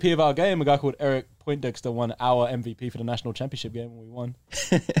had an MVP of our game, a guy called Eric Poindexter won our MVP for the national championship game when we won.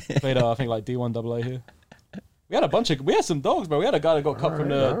 Played I think like D1 AA here. We had some dogs, bro. We had a guy that got cut from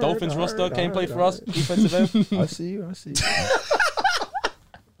the Dolphins roster, came play for us, defensive end. I see you.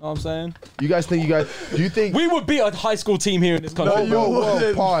 Know what I'm saying? Do you think We would beat a high school team here in this country.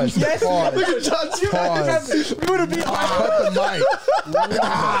 whoa, pause. Yes, pause. look at John. Pause. We would have beat high school. Cut the mic.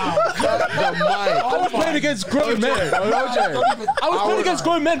 Cut the mic. I was playing against grown men. I was playing against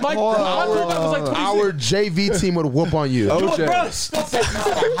grown men. My quarterback was like 26. Our JV team would whoop on you.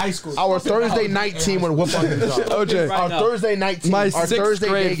 High school. Our Thursday night team would whoop on you. OJ, Our Thursday night team. my our 6th Thursday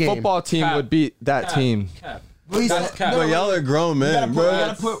day grade game. football team would beat that team. That's cap. but y'all are grown men, bro.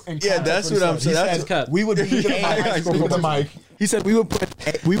 Yeah, that's what I'm saying. That's cap. We would beat a high school football. He said we would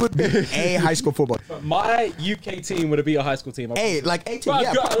beat a high school football. My UK team would have beat a high school team. Like A team, But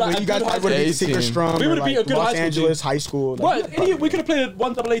yeah. good, like, You guys a good would high beat school Seeker team. Strong. We would have beat a good Los high school Angeles team. high school. What? We could have played a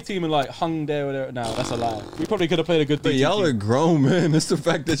 1AA team and like hung there or there. No, that's a lie. We probably could have played a good But D2 y'all are team. grown men. It's the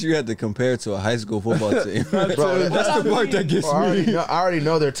fact that you had to compare to a high school football team. Bro, that's the part that gets me. I already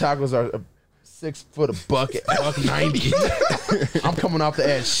know their tackles are 6 foot a buck 90. I'm coming off the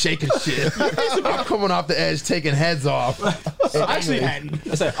edge shaking shit. I'm coming off the edge taking heads off. I actually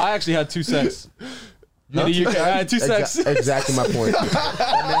had 2 sacks. In the UK, I had 2 sacks. Exactly my point.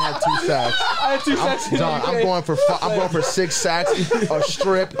 That man had 2 sacks. I had 2 sacks. in the John, UK. I'm going for 6 sacks, a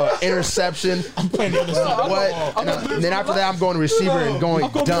strip, an interception. I'm playing the other side. What? And then after that, I'm going to receiver and going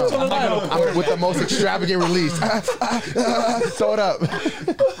I'm going to the line. dumb. I'm with the most extravagant release. Throw it up.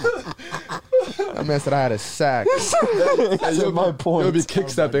 That man said I had a sack. That's my point. You'll be kick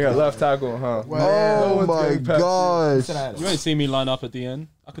stepping at left tackle, huh? Oh my gosh. You ain't seen me line up at the end.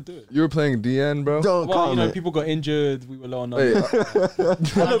 I could do it. You were playing DN, bro. Don't Well, you know, comment. people got injured. We were low on Wait, numbers.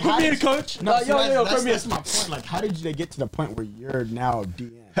 Look, put me in, coach. No, Yo, put me in. that's my point. Like, how did they get to the point where you're now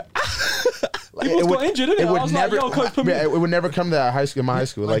DN? People got injured, didn't it? I was like, yo, coach, put me in. It would never come to that high school. My high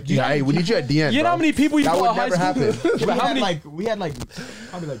school, like, yeah, hey, we need you at the end. You know how many people you that got would at high never school? happen. We had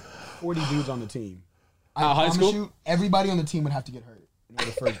probably 40 dudes on the team. At high promise school? you, everybody on the team would have to get hurt in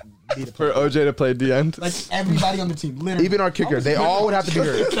order for me to for play. OJ to play DN. Like everybody on the team, literally. Even our kicker, they all would have to be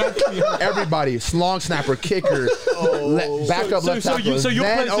hurt. Everybody, long snapper, kicker, backup left so tackle. you're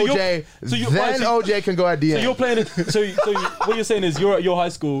Then playing- OJ can go at the So end. you're playing it. So what you're saying is you're at your high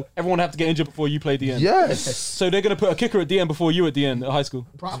school. Everyone have to get injured before you play the end. Yes, So they're gonna put a kicker at the end before you at the end at high school.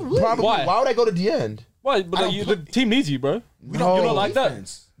 Probably. probably. Why? Why would I go to the end, Why? But like, the team needs you, bro. We No. You're not like that.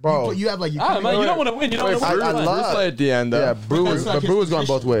 defense. bro? You have like you. Ah, man, you don't want to win. You don't want to I win. love- Play at DN though. Yeah, Brewers, like but his Brewers going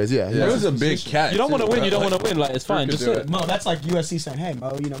position. both ways. Yeah, It was a big cat. You don't want to too, win. You bro. don't want to win. Like it's fine. could Just do sit. it. No, that's like USC saying, "Hey,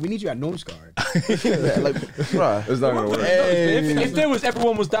 Mo, we need you at nose guard." like, bruh. It's not gonna work. If there was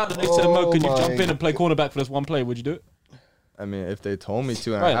everyone was down and they said, "Mo, can you Oh jump my- in and play cornerback for this one play?" Would you do it? I mean, if they told me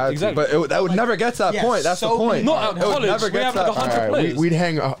to, and Right, I had exactly. to, but that would never get to that Yeah, point. That's the so point. many- Not at It would college. never We get have to like that 100 All right,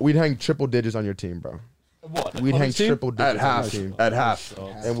 players. we'd hang triple digits on your team, bro. What? We'd hang College team? triple at digits on half. your team, At half.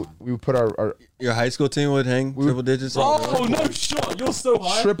 and we would put our Your high school team would hang triple digits. Oh no shot! You're so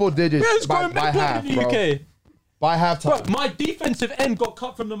high. triple digits Where's by going back half, in the bro. UK? By Bro, halftime. my defensive end got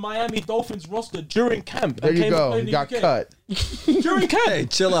cut from the Miami Dolphins roster during camp. There and you came to go. play in You the got UK. cut. During camp. Hey,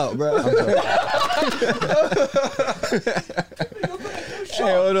 chill out, bro.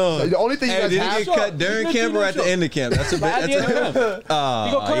 Hey, hold on. The only thing you Hey, guys did have. he get cut during He's camp or at the end of camp? That's a bit. At the end of That's camp.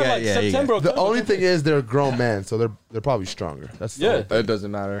 He got cut in like September. The October. only thing is they're grown men, so they're probably stronger. That's the Yeah. only thing. It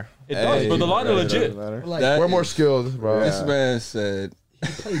doesn't matter. It does, but the line are It legit. doesn't matter. Like, That We're more is- skilled, bro. This man said. he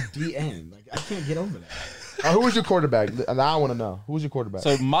played DN. Like I can't get over that. Who was your quarterback? I want to know. Who was your quarterback?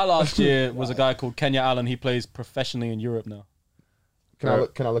 So my last year was a guy called Kenya Allen. He plays professionally in Europe now. Can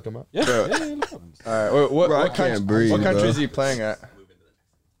I look him up? Yeah, Bro. yeah, look at him. All right. Bro, What I country? can't breathe, What country bro. is he playing at? How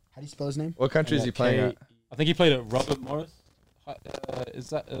do you spell his name? What country is he playing at? I think he played at Robert Morris. Is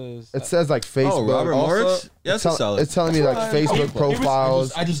that? It says like Facebook. Oh, Robert Also- Morris. Yeah, that's a solid. It's telling me like Facebook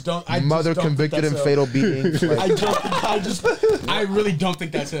profiles. I just don't. Mother convicted in fatal beatings. Like, I really don't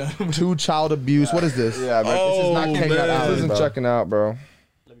think that's a. 2 child abuse. What is this? Yeah, but This is not Oh, Kenya man. Allen, this isn't bro. checking out, bro.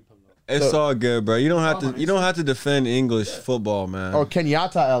 It's all good, bro. You don't have to. You don't have to defend English football, man. Oh,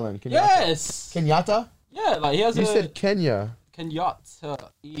 Kenyatta Ellen. Kenyatta. Yes. Kenyatta? Yeah, like he has You a said Kenya. Kenyatta.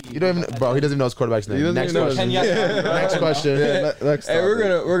 You don't even, bro. He doesn't even know his quarterback's name. doesn't Next even know question. his Kenyatta. Next question. Next Hey, we're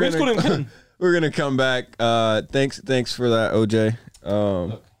topic. gonna We just called him Ken. We're gonna come back. Thanks for that, OJ.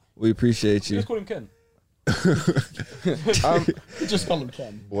 We appreciate you. Just call him Ken. Just call him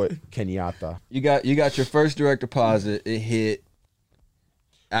Ken. Boy, Kenyatta. You got your first direct deposit. It hit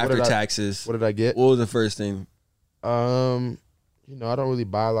after taxes. What did I get? What was the first thing? You know, I don't really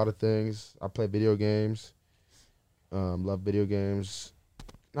buy a lot of things. I play video games. Love video games.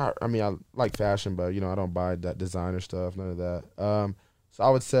 I like fashion, but you know, I don't buy that designer stuff, none of that. So I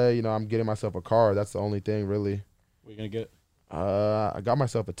would say, you know, I'm getting myself a car. That's the only thing, really. What are you gonna get? I got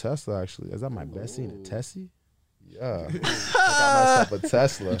myself a Tesla, actually. Is that my best scene, a Tessie? Yeah. I got myself a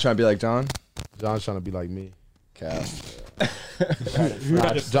Tesla. You trying to be like John? John's trying to be like me. Cast.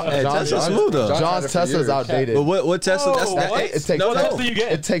 John's John's Tesla's outdated. But what Tesla? Whoa, what? It takes No, no. Tesla you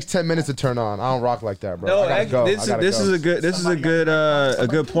get? It takes 10 minutes to turn on. I don't rock like that, bro. No, I gotta go. this is a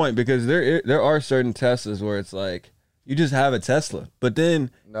good point because there are certain Teslas where it's like you just have a Tesla, but then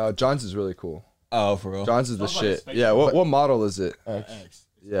No, John's is really cool. oh for real. John's is the Sounds like a shit. space Yeah. shuttle. What model is it? X.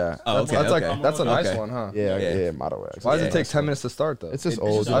 Yeah. Oh, okay, That's okay. that's a nice Okay. one, huh? Yeah, Model X. Why does Yeah. it take 10 minutes to start though? It's just It's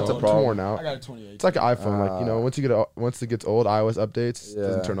old. just That's old. a problem. Worn out. I got a 28. It's like an iPhone. Like, you know, once it gets old, iOS updates, it Yeah.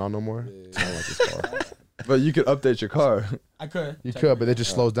 doesn't turn on no more. It's not like this car. But you could update your car. I could. You could, but it just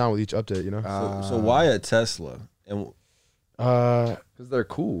slows down with each update, you know? So why a Tesla? And Because they're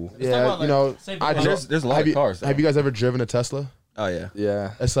cool. Yeah, about, you know, save the I money. drove- there's a lot have of cars, though. Have you guys ever driven a Tesla? oh yeah,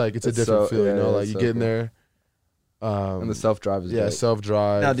 Yeah. It's like, it's a It's different so- feel, you yeah, know? Like, it's you so get in cool. there. And the self-drive is Yeah, great.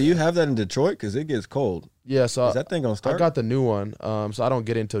 self-drive. now do you have that in Detroit? Because it gets cold. Yeah, so Is that thing gonna I start? got the new one, so I don't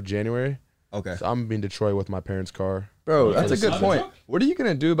get it until January. Okay. So I'm gonna be in Detroit with my parents' car. Bro, that's a the good Cybertruck? point. What are you going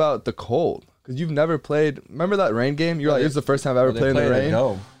to do about the cold? Because you've never played. Remember that rain game? You're like, this is the first time I've ever played in the rain.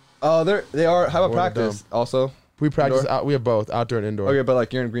 Oh, they are. How about Or the practice also? We practice Indoor? out. We have both, outdoor and indoor. Okay, but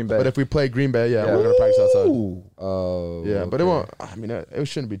like you're in Green Bay. But if we play Green Bay, yeah, Yeah. we're gonna practice outside. Oh. Yeah, but it okay. won't. I mean, it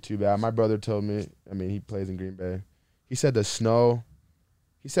shouldn't be too bad. My brother told me. I mean, he plays in Green Bay. He said the snow.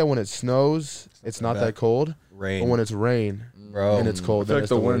 He said when it snows, it's not bad. that cold. Rain, But when it's rain bro, and it's cold, I feel then like it's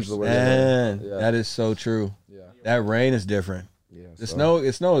the the wind's worst. the worst. Man, Yeah. that is so true. Yeah. That rain is different. Yeah, The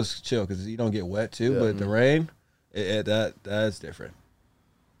so- snow is chill because you don't get wet too. Yeah. But the rain, that's different.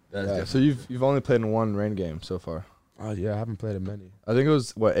 That's Yeah, different. so you've only played in one rain game so far. Oh yeah, I haven't played in many. I think it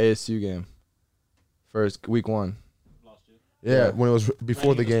was what ASU game. First week 1. Yeah, when it was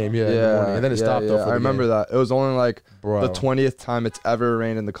before the game. Yeah, in the morning. And then it stopped. Though, for I the remember game. that. It was only like Bro, the 20th time it's ever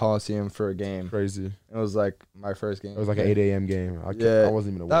rained in the Coliseum for a game. crazy. It was like my first game. It was like an 8 a.m. game. Yeah, I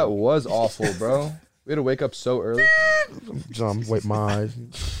wasn't even that awake. was awful, bro. We had to wake up so early. Jump, wait my eyes.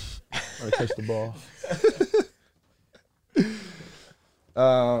 Trying to catch the ball.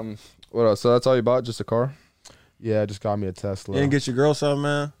 What else? So that's all you bought? Just a car? Yeah, just got me a Tesla. You didn't get your girl something,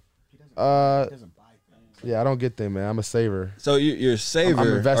 man. Yeah, I don't get them, man. I'm a saver. So you're a saver. I'm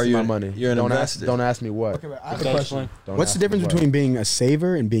or investing you my money. You're an don't investor. Don't ask me what. Okay, but I have a Don't question. explain. Don't What's ask the me difference what. between being a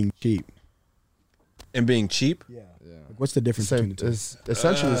saver and being cheap? And being cheap. Yeah. Like, what's the difference Same, between the two? it's,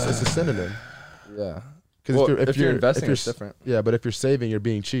 essentially, it's a synonym. Yeah. Because Well, if you're investing, it's different. Yeah, but if you're saving, you're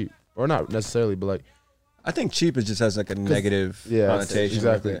being cheap, or not necessarily, but like, I think cheap is just has like a negative yeah, connotation.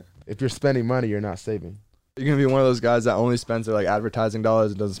 exactly. Like If you're spending money, you're not saving. You're gonna be one of those guys that only spends their like advertising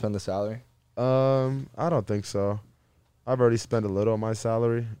dollars and doesn't spend the salary. I don't think so. I've already spent a little on my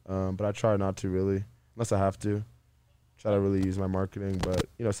salary, but I try not to really, unless I have to. Try to really use my marketing, but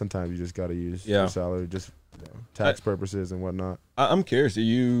you know, sometimes you just gotta use Yeah. your salary, just tax purposes and whatnot. I'm curious. Are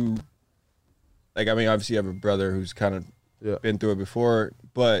you like? I mean, obviously, you have a brother who's kind of Yeah. been through it before,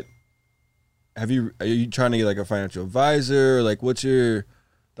 but are you trying to get like a financial advisor? Like, what's your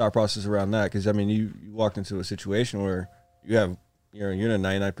thought process around that? Because I mean, you walked into a situation where you're in a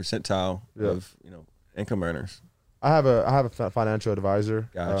 99 percentile Yeah. of income earners. I have a financial advisor.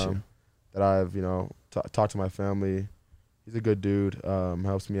 Gotcha. That I've talked to my family. He's a good dude.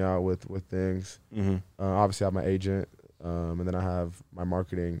 Helps me out with things. Mm-hmm. Obviously, I have my agent, and then I have my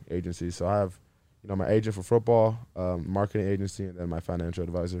marketing agency. So I have, my agent for football, marketing agency, and then my financial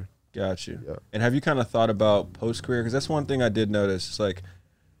advisor. Got you. Yeah. And have you kind of thought about post career? Because that's one thing I did notice. It's like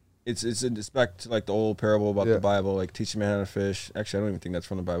it's back to like the old parable about Yeah. the Bible, like teach a man how to fish. Actually, I don't even think that's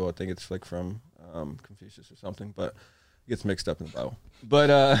from the Bible. I think it's like from Confucius or something, but it gets mixed up in the Bible. But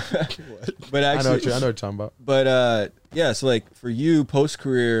but I know actually, what you're talking about. But yeah, so like for you post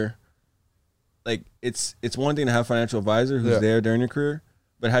career, like it's one thing to have a financial advisor who's Yeah. there during your career,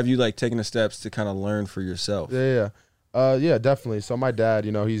 but have you like taken the steps to kind of learn for yourself? Yeah. Yeah, definitely. So my dad,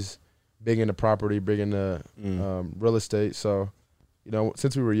 he's big into property, big into real estate. So,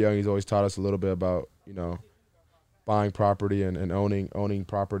 since we were young, he's always taught us a little bit about, buying property and owning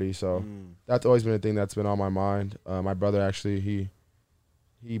property. So that's always been a thing that's been on my mind. My brother actually, he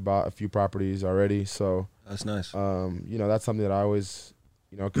he bought a few properties already. So That's nice. you know, that's something that I always,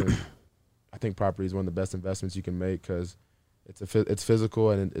 you know, I think property is one of the best investments you can make because it's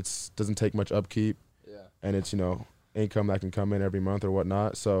physical and it doesn't take much upkeep. Yeah. And it's, you know, income that can come in every month or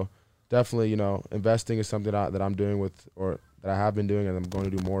whatnot. So definitely, you know, investing is something that I'm doing or that I have been doing and I'm going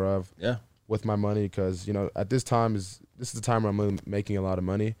to do more of. Yeah. With my money because, you know, at this is the time where I'm making a lot of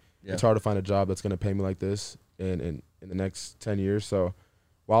money. Yeah. It's hard to find a job that's going to pay me like this in the next 10 years. So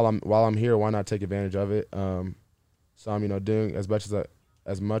while I'm here, why not take advantage of it? So I'm, you know, doing as much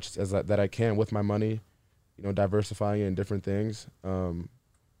as that I can with my money, you know, diversifying it in different things. So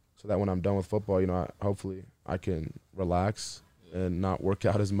that when I'm done with football, you know, hopefully I can relax and not work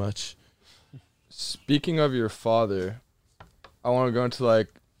out as much. Speaking of your father, I want to go into like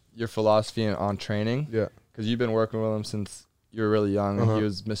your philosophy on training. Yeah. Because you've been working with him since you were really young. And he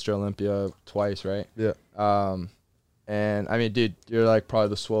was Mr. Olympia twice, right? Yeah. And I mean, dude, you're like probably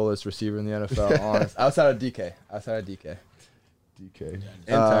the swollest receiver in the NFL, honest. Outside of DK. DK.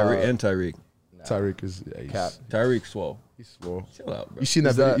 And Tyreek. Tyreek is Cap. Tyreek swole. He's swole. Chill out, bro. You seen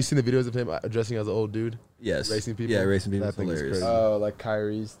you seen the videos of him dressing as an old dude? Yes. Racing people? Yeah, racing people. That thing is Hilarious. crazy. Oh, like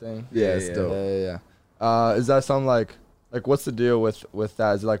Kyrie's thing? Yeah, it's dope. Yeah. Is that something like what's the deal with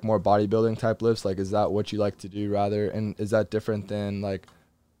that? Is it like more bodybuilding type lifts? Like, is that what you like to do rather? And is that different than like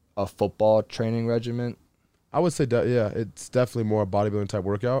a football training regimen? I would say that, yeah, it's definitely more a bodybuilding type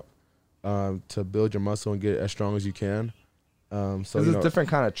workout to build your muscle and get as strong as you can. So it's a different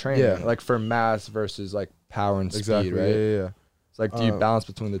kind of training, yeah. like for mass versus like power and exactly, speed, right? Yeah. It's like, do you balance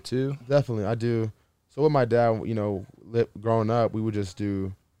between the two? Definitely, I do. So with my dad, you know, growing up, we would just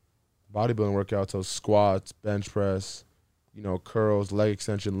do bodybuilding workouts, so squats, bench press, you know, curls, leg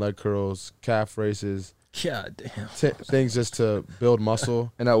extension, leg curls, calf races. God damn. Things just to build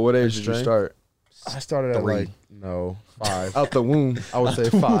muscle. And at what age did you strength. start? I started at 3. 5. Out the womb. I would say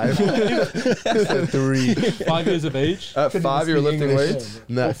 5. I said 3. 5 years of age. At 5, you were lifting weights?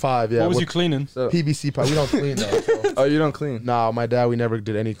 No, 5, yeah. What was you cleaning? So, PVC pipe. We don't clean though. So. oh, you don't clean? No, my dad, we never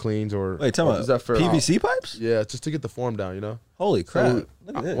did any cleans or. Wait, tell me. Is that for PVC pipes? Yeah, just to get the form down, you know. Holy crap. So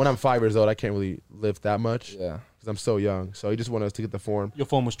Look at this. when I'm 5 years old, I can't really lift that much Yeah. because I'm so young. So he just wanted us to get the form. Your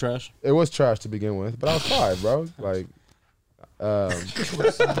form was trash. It was trash to begin with, but I was 5, bro. Like, and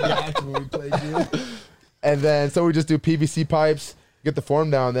then so we just do PVC pipes, get the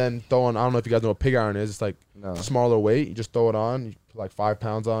form down, then throw on. I don't know if you guys know what pig iron is. It's like No. smaller weight. You just throw it on. You put like 5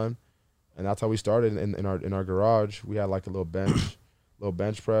 pounds on, and that's how we started in our garage. We had like a little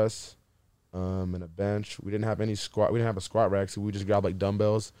bench press, and a bench. We didn't have any squat. We didn't have a squat rack, so we just grab like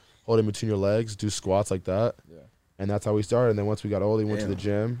dumbbells, hold it between your legs, do squats like that. Yeah. And that's how we started. And then once we got older, we went to the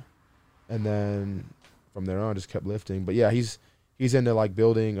gym, and then from there on, just kept lifting. But yeah, he's into like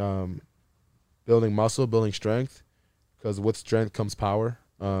building muscle, building strength, because with strength comes power.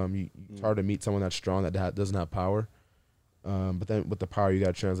 It's hard to meet someone that's strong that doesn't have power. But then with the power, you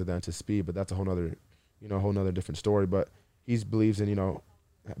got to translate that into speed. But that's a whole nother different story. But he believes in, you know,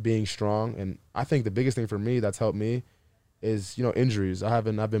 being strong. And I think the biggest thing for me that's helped me is, you know, injuries. I've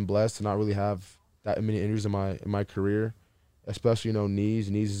been blessed to not really have that many injuries in my career, especially, you know, knees.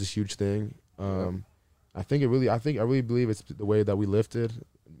 Knees is a huge thing. I really believe it's the way that we lifted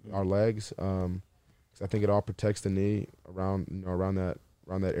our legs. 'Cause I think it all protects the knee around that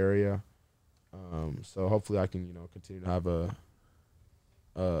area. So hopefully I can, you know, continue to have a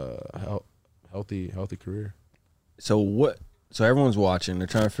healthy career. So everyone's watching. They're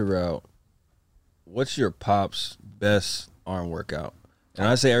trying to figure out what's your pop's best arm workout. And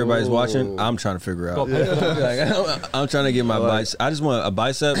I say everybody's watching. I'm trying to figure out. I'm trying to get my bicep. I just want a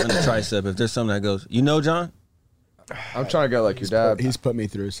bicep and a tricep. If there's something that goes, you know, John. I'm trying to get like your dad. He's put me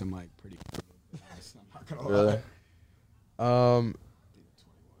through some like pretty. I'm not gonna lie. Really?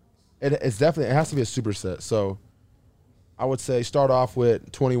 It has to be a superset. So I would say start off with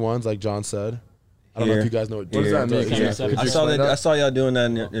 21s, like John said. I don't know if you guys know what does that mean? Exactly. I saw y'all doing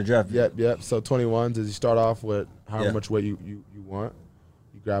that in your draft. Yep. So 21s is you start off with however much weight you want.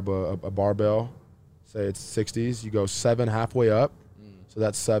 You grab a barbell, say it's 60s. You go 7 halfway up, so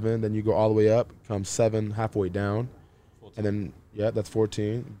that's 7. Then you go all the way up, come 7 halfway down, 14. And then that's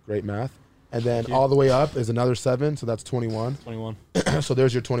 14. Great math. And then all the way up is another 7, so that's 21. 21. So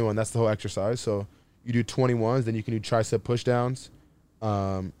there's your 21. That's the whole exercise. So you do 21s, then you can do tricep push downs,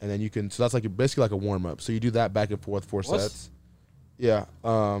 and then you can. So that's like basically like a warm up. So you do that back and forth 4 sets. Yeah.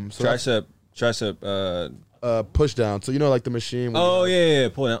 So tricep. Push down. So you know, like the machine. Oh yeah.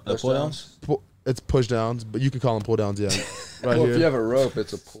 Pull downs. It's push downs, but you can call them pull downs. Yeah. Right Well, here. if you have a rope,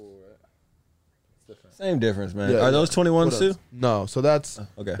 it's a pull, right? It's different. Same difference, man. Yeah, Are those 21s too? No. So that's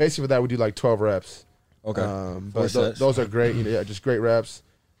Okay. basically for that we do like 12 reps. Okay. But those are great. You know, just great reps.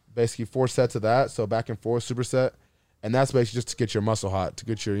 basically 4 sets of that. So back and forth superset. And that's basically just to get your muscle hot, to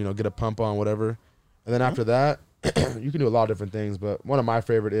get your, get a pump on, whatever. And then after that, you can do a lot of different things. But one of my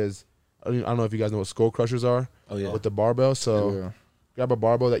favorite is, I don't know if you guys know what skull crushers are. Oh, yeah. With the barbell. So grab a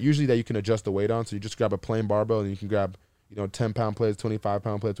barbell that you can adjust the weight on. So you just grab a plain barbell and you can grab, 10-pound plates,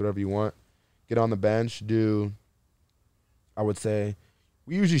 25-pound plates, whatever you want. Get on the bench, do, I would say,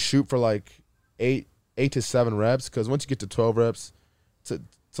 we usually shoot for like 8 to 7 reps, because once you get to 12 reps,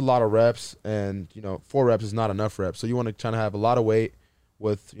 it's a lot of reps, and 4 reps is not enough reps. So you want to try to have a lot of weight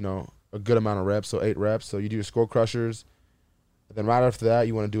with a good amount of reps, so 8 reps. So you do your skull crushers, and then right after that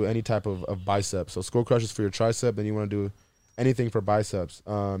you want to do any type of biceps. So skull crushers for your tricep, then you want to do anything for biceps.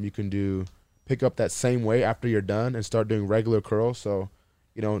 You can pick up that same weight after you're done and start doing regular curls. So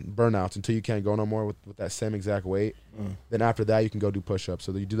burnouts until you can't go no more with that same exact weight. Then after that you can go do push-ups.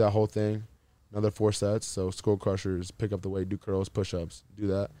 So you do that whole thing. Another 4 sets, so skull crushers, pick up the weight, do curls, push-ups, do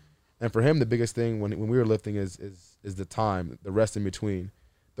that. And for him, the biggest thing when we were lifting is the time, the rest in between.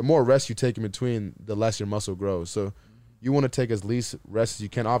 The more rest you take in between, the less your muscle grows. So you want to take as least rest as you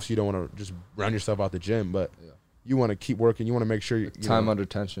can. Obviously, you don't want to just run yourself out the gym, but you want to keep working. You want to make sure time under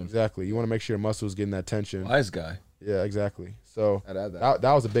tension. Exactly. You want to make sure your muscles getting that tension. Wise guy. Yeah, exactly. So I'd add that.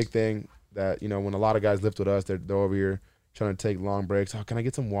 That was a big thing that when a lot of guys lift with us, they're over here trying to take long breaks. Oh, can I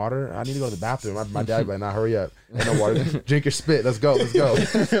get some water? I need to go to the bathroom. My dad be like, nah, hurry up. Ain't no water. Drink your spit. Let's go.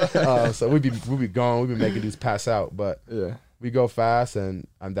 So we be gone. We be making dudes pass out. But we go fast, and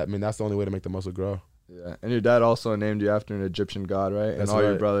that's the only way to make the muscle grow. Yeah, and your dad also named you after an Egyptian god, right? That's and all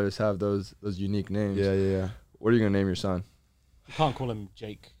your right. brothers have those unique names. Yeah. What are you gonna name your son? You can't call him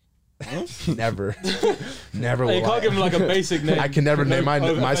Jake. Never. Never You will can't give him like a basic name. I can never name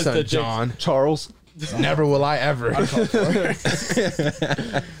my son John. Charles. Never will I ever.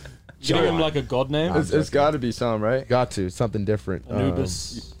 You give him like a god name. It's got to be some, right? Got to. Something different.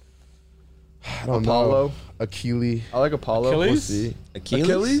 Anubis. I don't Apollo. know. Achille. I like Apollo. Achilles? We'll see.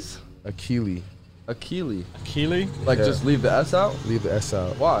 Achilles? Achille. Achille. Achille. Like Yeah. just leave the S out? Leave the S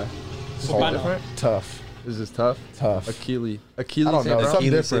out. Why? It's What hard. banner? Tough. Is this tough? Tough. Achille. I Achilles. don't know. St. Brown? Something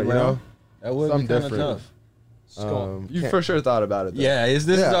Achilles different, St. Brown? That That would be Something kind of different. tough. Scott. You Can't- for sure thought about it. Though. Yeah, this is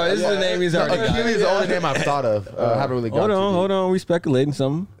the name he's already got. Achille is the only name I've thought of. I haven't really got Hold on. We speculating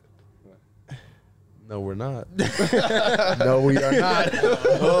something. No, we're not. No, we are not. No,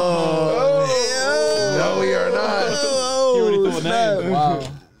 we are not. You already thought a name. Wow.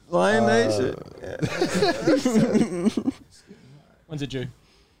 Lion Nation. When's it due?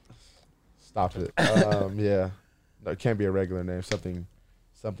 Stop it. Yeah. No, it can't be a regular name. Something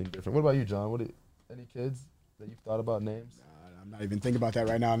different. What about you, John? Any kids that you've thought about names? I'm not even thinking about that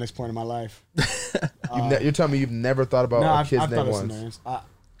right now in this point in my life. You're telling me you've never thought about a kid's I've name thought of some once? names.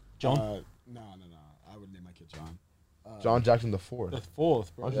 John? No. I would name my kid John. John Jackson the fourth. The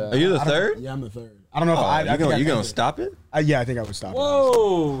 4th, bro. Yeah. Are you the I don't- third? Yeah, I'm the third. I don't know if You gonna stop it? Yeah, I think I would stop.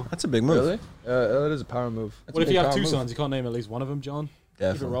 Whoa. That's a big move. Really? That is a power move. That's What a if big you have power 2 move. sons? You can't name at least one of them John? Keep it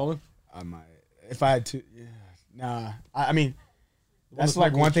Definitely. rolling. I might. If I had to, yeah. Nah. I mean, that's that's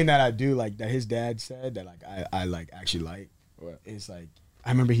like not one good. thing that I do, like that his dad said that like I like actually like. What? Is like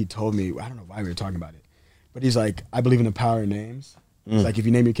I remember he told me, I don't know why we were talking about it, but he's like, I believe in the power of names. It's like if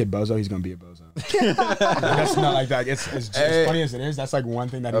you name your kid Bozo, he's gonna be a bozo. That's not like that. It's just as funny as it is. That's like one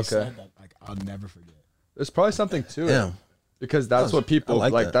thing that he said that like I'll never forget. There's probably something to Yeah. it because that's what people I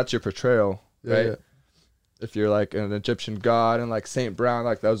like like. that. That's your portrayal, right? Yeah. If you're like an Egyptian god and like St. Brown,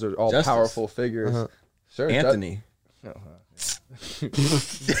 like those are all Justice. powerful figures. Sure, Anthony. Damn.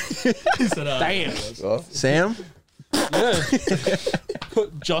 Sam. Yeah.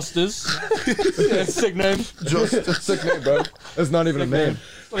 Justice. Yeah, sick name. Just a sick name, bro. That's not even a name.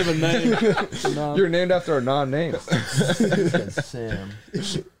 It's not even a name. No. You're named after a non-name. Sam.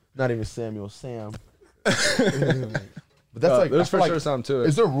 Not even Samuel. Sam. But that's like there's I feel for like- sure something to it.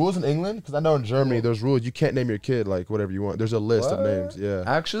 Is there rules in England? Because I know in Germany there's rules. You can't name your kid like whatever you want. There's a list of What? names. Yeah.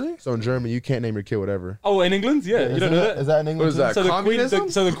 Actually, So in Germany you can't name your kid whatever. Oh, in England? Yeah. You don't know that? Is that in England? What is too? that? So the, Communism?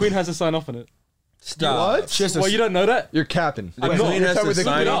 so the Queen has to sign off on it. Stop. what? Well, you don't know that? You're capping. The I'm not. queen has Tell me to the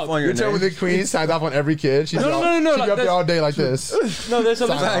sign queen- off on your You're telling me name. the Queen signs off on every kid? She's No, all, no, She'd like, be up there there's- all day like this. No, there's a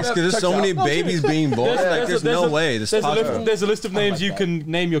list. Facts, because there's so many babies being born. Like, there's no way this is possible. There's a list of names you can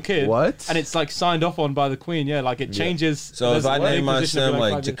name your kid. What? And it's like signed off on by the Queen. Yeah, like it changes. So there's if I a name my position son of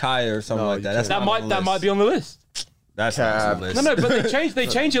like 5 years. Jakaya or something No, like that, you that's That not on the might list. be on the list. That's not on the list. No, but they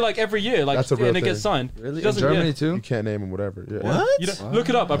change it like every year. Like That's a real and it gets thing. signed. Really? It In doesn't- Germany yeah. too? You can't name him whatever. Yeah. What? You don't, look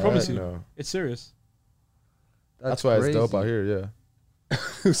it up. I promise you. No. It's serious. That's why crazy. it's dope out here.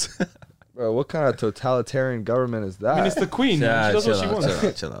 Yeah. Bro, what kind of totalitarian government is that? I mean, it's the Queen. Yeah, She does what chill she out,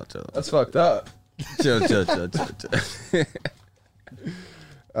 wants. chill out. That's fucked up. Chill.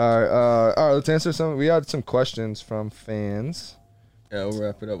 All right. Let's answer some. We had some questions from fans. Yeah, we'll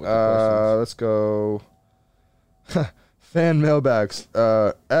wrap it up with the questions. Let's go. Fan mailbags.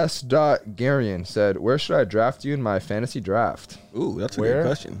 S. Garian said, "Where should I draft you in my fantasy draft?" Ooh, that's a Where? good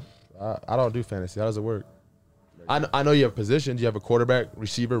question. I don't do fantasy. How does it work? I know you have positions. You have a quarterback,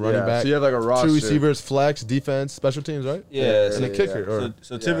 receiver, running back. So you have like a roster. 2 receivers, flex, defense, special teams, right? Yeah, And a kicker. Or,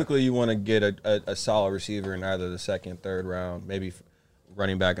 So typically you want to get a solid receiver in either the second, third round, maybe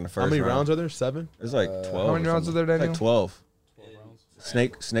running back in the first how many round. rounds are there? 7? It's like 12. How many rounds are there, It's Daniel? like 12.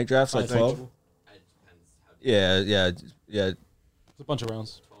 Snake draft's like 12? Yeah. It's a bunch of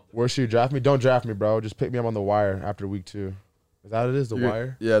rounds. Where should you draft me? Don't draft me, bro. Just pick me up on the wire after week 2. Is that what it is? The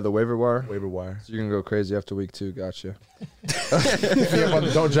wire? Yeah, the waiver wire. Waiver wire. So you're gonna go crazy after week 2. Gotcha.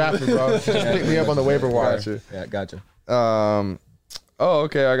 Don't draft me, bro. Just pick me up on the waiver wire. Gotcha. Yeah, gotcha. Oh,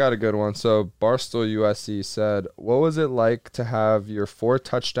 okay. I got a good one. So Barstool USC said, "What was it like to have your 4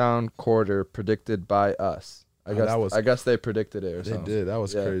 touchdown quarter predicted by us?" I guess they predicted it or They something. did. That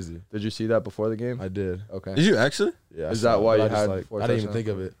was crazy. Did you see that before the game? I did. Okay. Did you actually? Yeah. I Is saw that it, why but you I just, had like, 4 I didn't even touchdowns?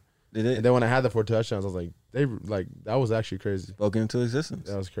 think of it. Did it? And then when I had the 4 touchdowns, I was like, that was actually crazy. Spoken into existence.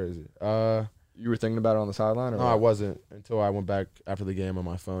 That was crazy. You were thinking about it on the sideline, or No, what? I wasn't until I went back after the game on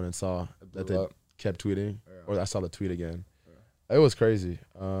my phone and saw that they up. kept tweeting, or I saw the tweet again. It was crazy.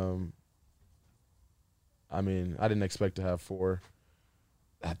 I mean, I didn't expect to have 4.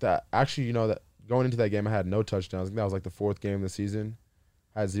 Actually, that going into that game, I had no touchdowns. I think that was like the 4th game of the season.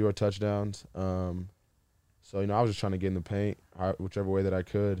 I had 0 touchdowns. So I was just trying to get in the paint, whichever way that I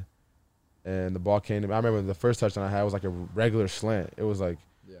could. And the ball came to me. I remember the first touchdown I had was like a regular slant. It was like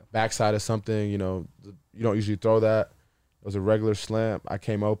backside of something. You don't usually throw that. It was a regular slant. I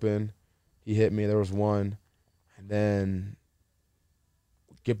came open. He hit me. There was 1. And then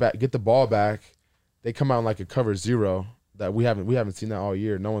get the ball back. They come out in like a cover 0 that we haven't seen that all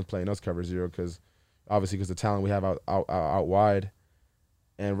year. No one's playing us cover 0 because the talent we have out wide.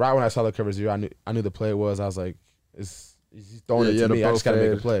 And right when I saw the cover 0, I knew the play was. I was like, he's throwing it to me. I just got to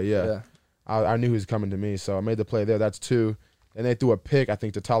make a play. Yeah. I knew he was coming to me, so I made the play there. That's 2. Then they threw a pick, I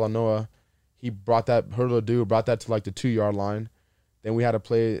think, to Talanoa. He brought that to like the 2-yard line. Then we had a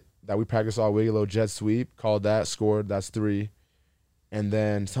play that we practiced all week, a little jet sweep, called that, scored. That's 3. And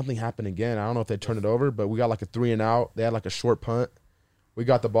then something happened again. I don't know if they turned it over, but we got like a 3 and out. They had like a short punt. We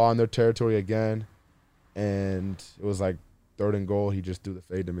got the ball in their territory again, and it was like 3rd and goal. He just threw the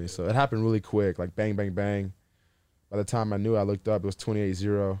fade to me. So it happened really quick, like bang, bang, bang. By the time I knew, I looked up, it was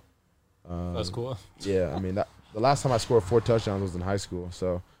 28-0. That's cool. Yeah, I mean, the last time I scored 4 touchdowns was in high school,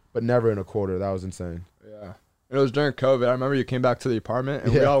 but never in a quarter. That was insane. Yeah. And it was during COVID. I remember you came back to the apartment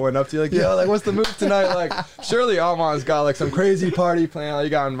and we all went up to you like, yo, like, what's the move tonight? Like, surely Amon's got like some crazy party plan. Like, you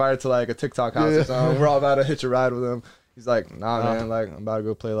got invited to like a TikTok house or something. We're all about to hitch a ride with him. He's like, nah, man, like, I'm about to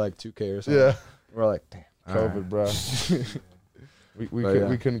go play like 2K or something. Yeah. We're like, damn. COVID, bro.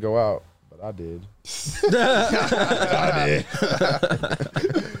 we couldn't go out, but I did.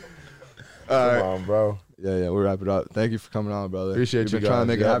 Come on, bro. Yeah, we'll wrap it up. Thank you for coming on, brother. Appreciate We've you been trying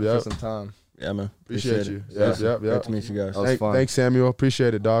to guys. make it happen Yep. for some time. Yeah, man. Appreciate you. it. Yep. Great to meet you guys. That was fun. Thanks, Samuel.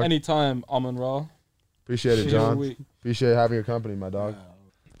 Appreciate it, dog. Anytime, Amon-Ra. Appreciate it, See you every John. week. Appreciate having your company, my dog.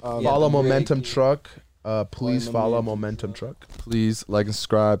 Follow Momentum Truck. Please follow Momentum Truck. Please like and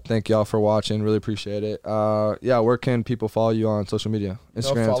subscribe. Thank y'all for watching. Really appreciate it. Where can people follow you on social media?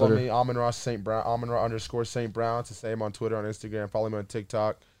 Instagram, Follow Twitter. me, Amon-Ra St. Brown, Amon-Ra_St. Brown. It's the same on Twitter, on Instagram. Follow me on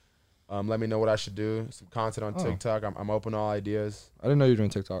TikTok. Let me know what I should do. Some content on TikTok. I'm open to all ideas. I didn't know you were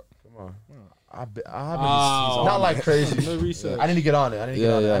doing TikTok. Come on. I've been not like crazy. No research. I need to get on it.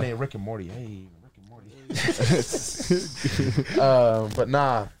 I need Rick and Morty. Hey, Rick and Morty. But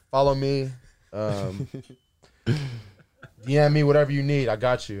nah, follow me. DM me whatever you need. I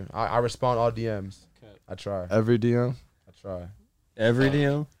got you. I respond all DMs. I try. Every DM? I try. Every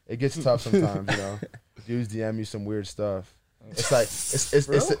DM? It gets tough sometimes, Dudes DM you some weird stuff. It's like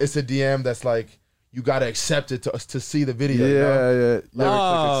it's a DM that's like you gotta accept it to see the video. Yeah.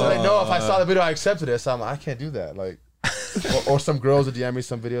 So they know if I saw the video, I accepted it. So I'm like, I can't do that. Like, or some girls would DM me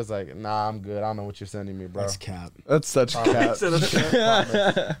some videos like, nah, I'm good. I don't know what you're sending me, bro. That's cap. That's such cap.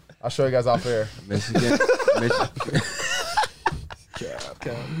 I'll show you guys off air. Michigan.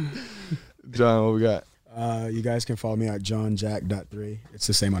 John, what we got? You guys can follow me at johnjack.3. It's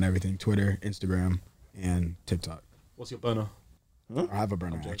the same on everything: Twitter, Instagram, and TikTok. What's your burner? I have a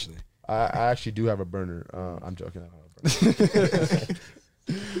burner actually. I actually do have a burner. I'm joking. I don't have a burner.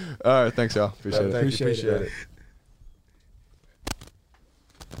 All right, thanks, y'all. Appreciate it. Appreciate it.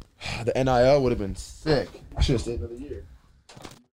 The NIL would have been sick. I should have stayed another year.